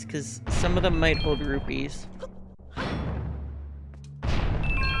rest of these, because some of them might hold rupees.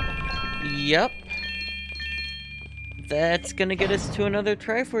 Yup. That's gonna get us to another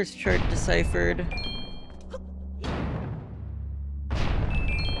Triforce chart deciphered.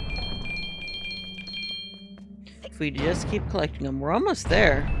 If we just keep collecting them, we're almost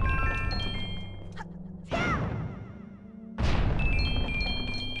there.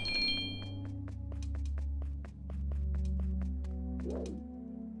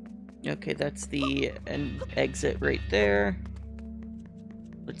 Okay, that's the exit right there.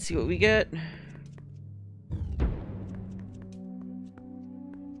 Let's see what we get.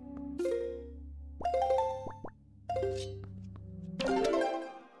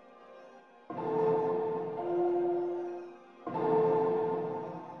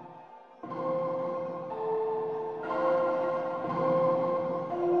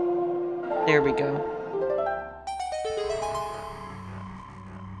 There we go.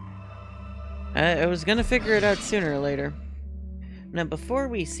 I was gonna figure it out sooner or later. Now, before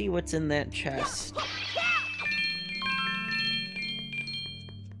we see what's in that chest...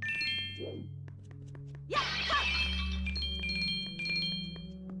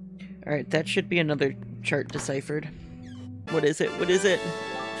 Alright, that should be another chart deciphered. What is it? What is it?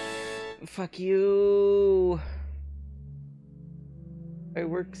 Fuck you! I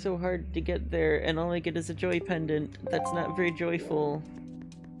worked so hard to get there, and all I get is a joy pendant. That's not very joyful.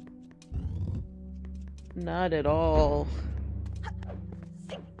 Not at all.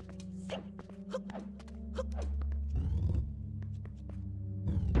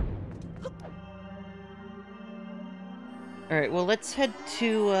 Alright, well let's head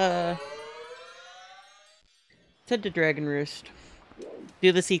to Dragon Roost.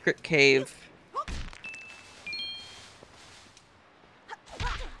 Do the secret cave.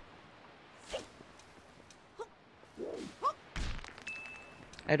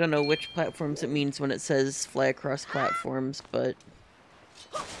 I don't know which platforms it means when it says fly across platforms, but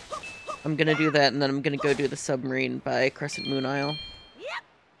I'm gonna do that, and then I'm gonna go do the submarine by Crescent Moon Isle.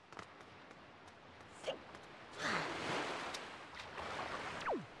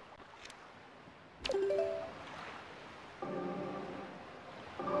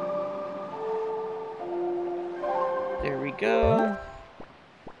 There we go.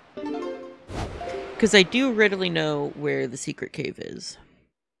 Because I do readily know where the secret cave is.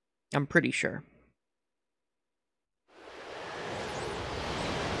 I'm pretty sure.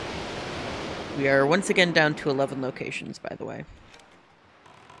 We are once again down to 11 locations, by the way.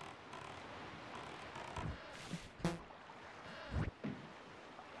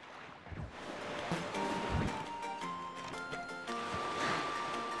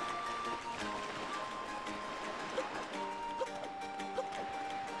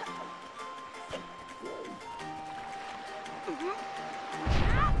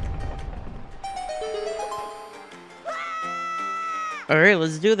 Alright,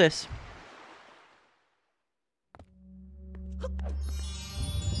 let's do this.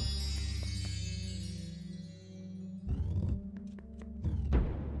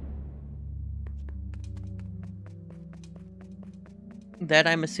 That,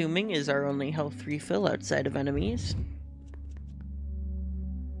 I'm assuming, is our only health refill outside of enemies.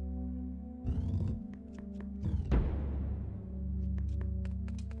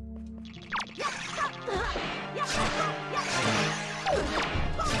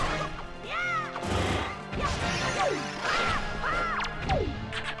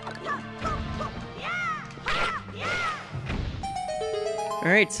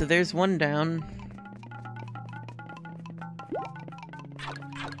 Alright, so there's one down.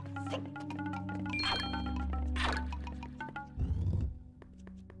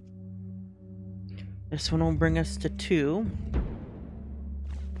 This one will bring us to 2.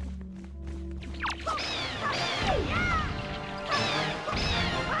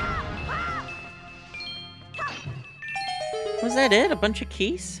 Was that it? A bunch of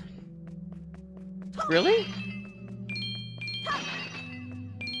keys? Really?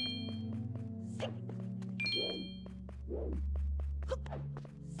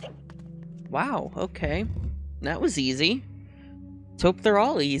 Wow, okay. That was easy. Let's hope they're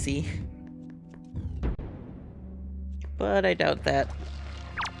all easy. But I doubt that.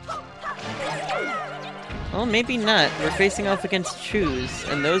 Well, maybe not. We're facing off against Chews,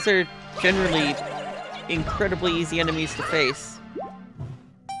 and those are generally incredibly easy enemies to face.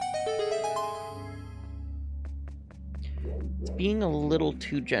 It's being a little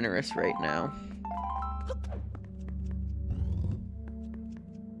too generous right now.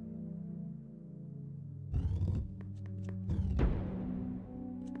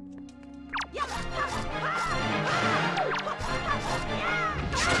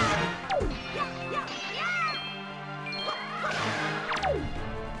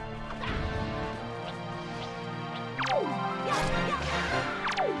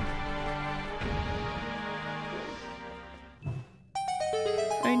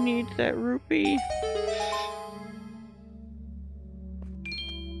 need that rupee.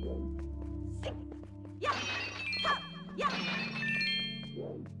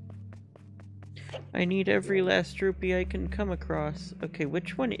 I need every last rupee I can come across. Okay,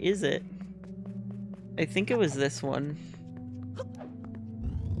 which one is it? I think it was this one.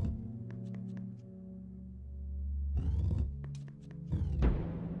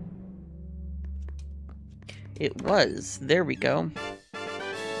 It was. There we go.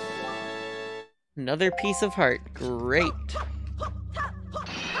 Another piece of heart. Great.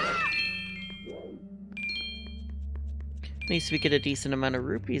 At least we get a decent amount of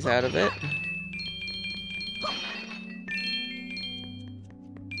rupees out of it.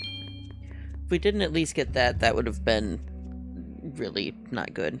 If we didn't at least get that, that would have been really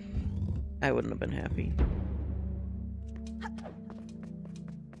not good. I wouldn't have been happy.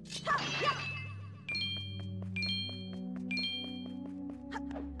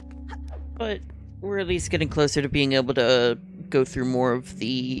 But we're at least getting closer to being able to go through more of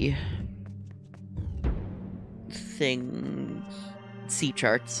the things, sea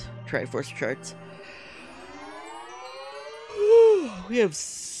charts, Triforce charts. We have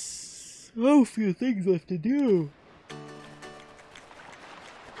so few things left to do.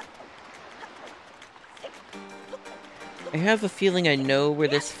 I have a feeling I know where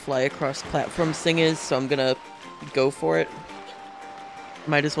this fly across platforms thing is, so I'm gonna go for it.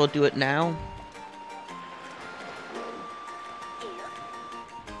 Might as well do it now.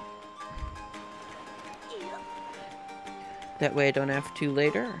 That way I don't have to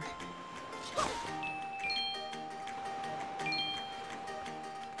later.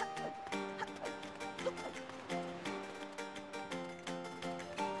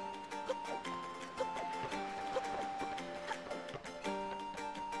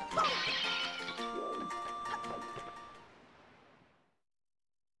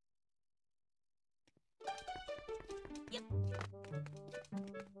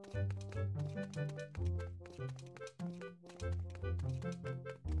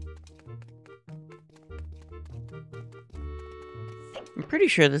 I'm pretty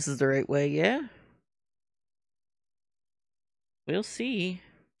sure this is the right way, yeah? We'll see.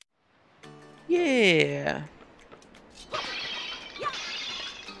 Yeah!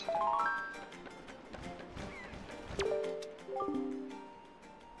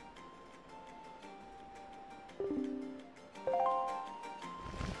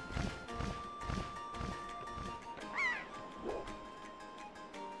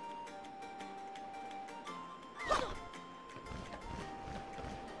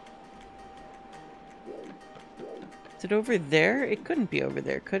 Is it over there? It couldn't be over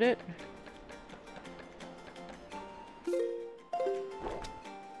there, could it?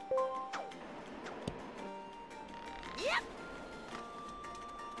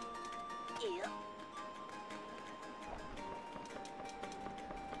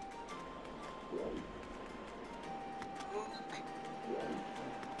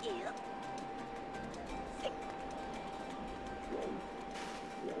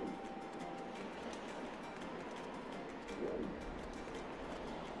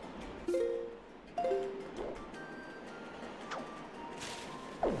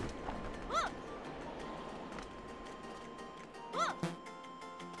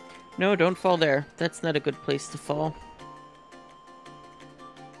 No, don't fall there. That's not a good place to fall.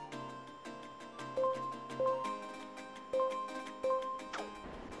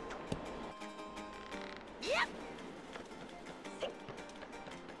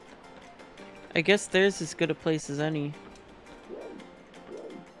 I guess there's as good a place as any.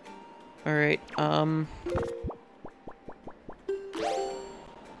 Alright,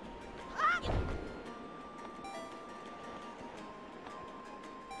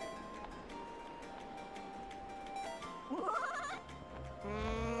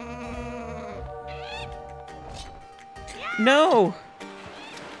 No!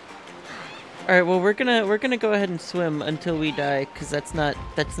 Alright, well we're gonna go ahead and swim until we die, because that's not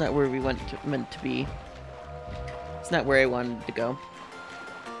where we meant to be. It's not where I wanted to go.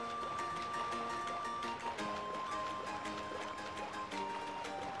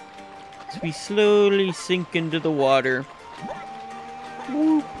 So we slowly sink into the water.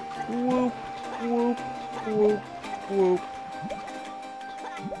 Whoop, whoop, whoop, whoop, whoop.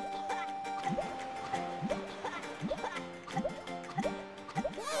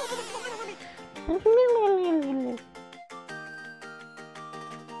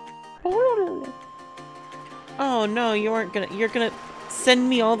 Oh no, you're gonna send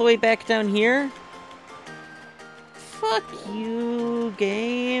me all the way back down here? Fuck you,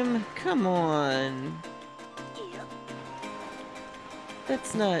 game. Come on.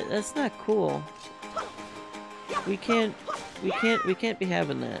 That's not cool. We can't be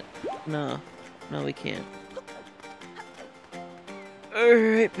having that. No, we can't.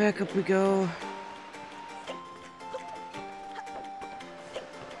 Alright, back up we go.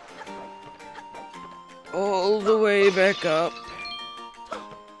 All the way back up. I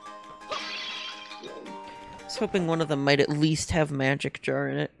was hoping one of them might at least have magic jar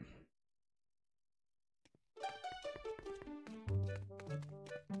in it.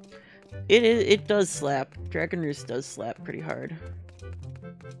 It does slap. Dragon Roost does slap pretty hard.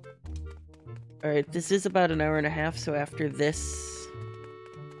 Alright, this is about an hour and a half, so after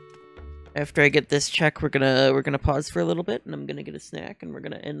I get this check, we're gonna pause for a little bit, and I'm gonna get a snack, and we're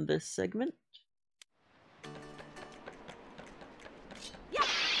gonna end this segment.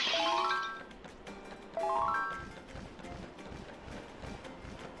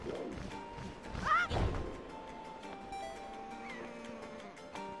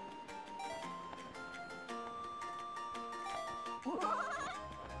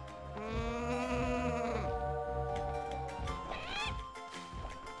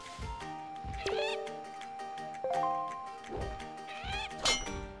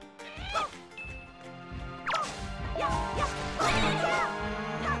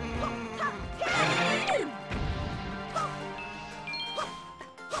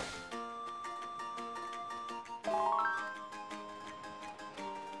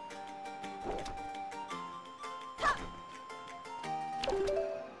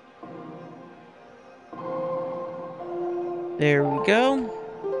 There we go.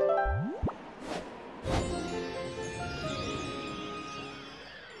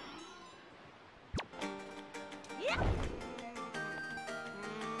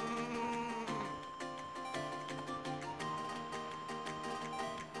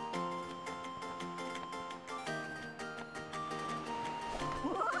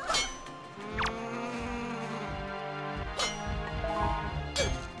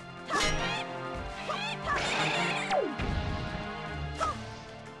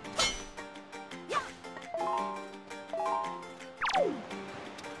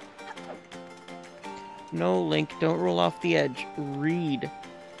 No, Link, don't roll off the edge. Read.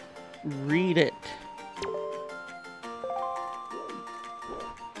 Read it.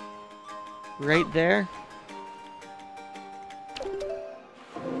 Right there.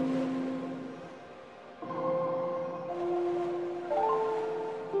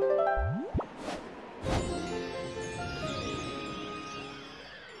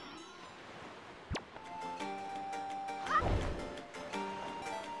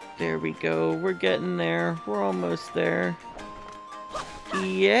 There we go. We're getting there. We're almost there.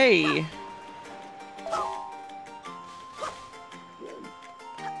 Yay!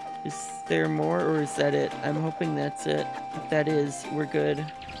 Is there more, or is that it? I'm hoping that's it. If that is, we're good.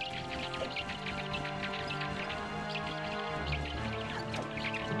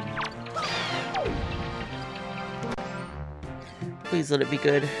 Please let it be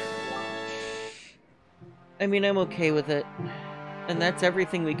good. I mean, I'm okay with it. And that's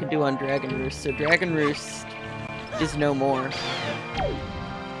everything we can do on Dragon Roost, so Dragon Roost is no more.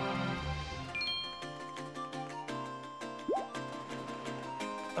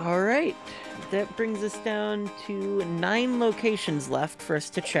 Alright, that brings us down to 9 locations left for us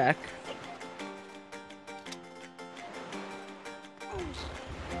to check.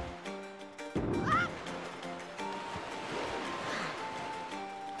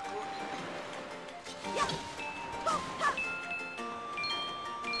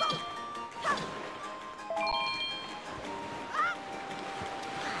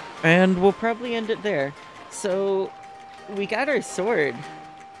 And we'll probably end it there. So, we got our sword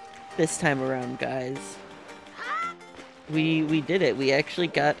this time around, guys. We did it. We actually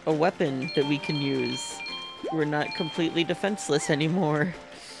got a weapon that we can use. We're not completely defenseless anymore.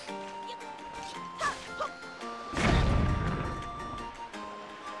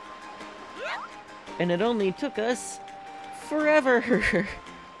 And it only took us forever.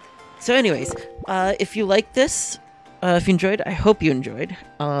 So anyways, if you like this, if you enjoyed, I hope you enjoyed.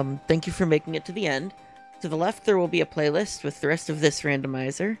 Thank you for making it to the end. To the left, there will be a playlist with the rest of this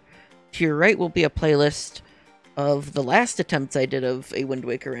randomizer. To your right will be a playlist of the last attempts I did of a Wind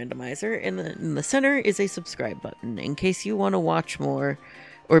Waker randomizer. And in the center is a subscribe button, in case you want to watch more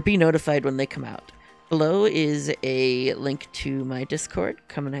or be notified when they come out. Below is a link to my Discord,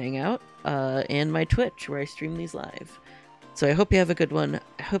 come and hang out, and my Twitch, where I stream these live. So I hope you have a good one,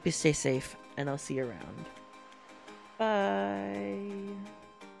 I hope you stay safe, and I'll see you around. Bye.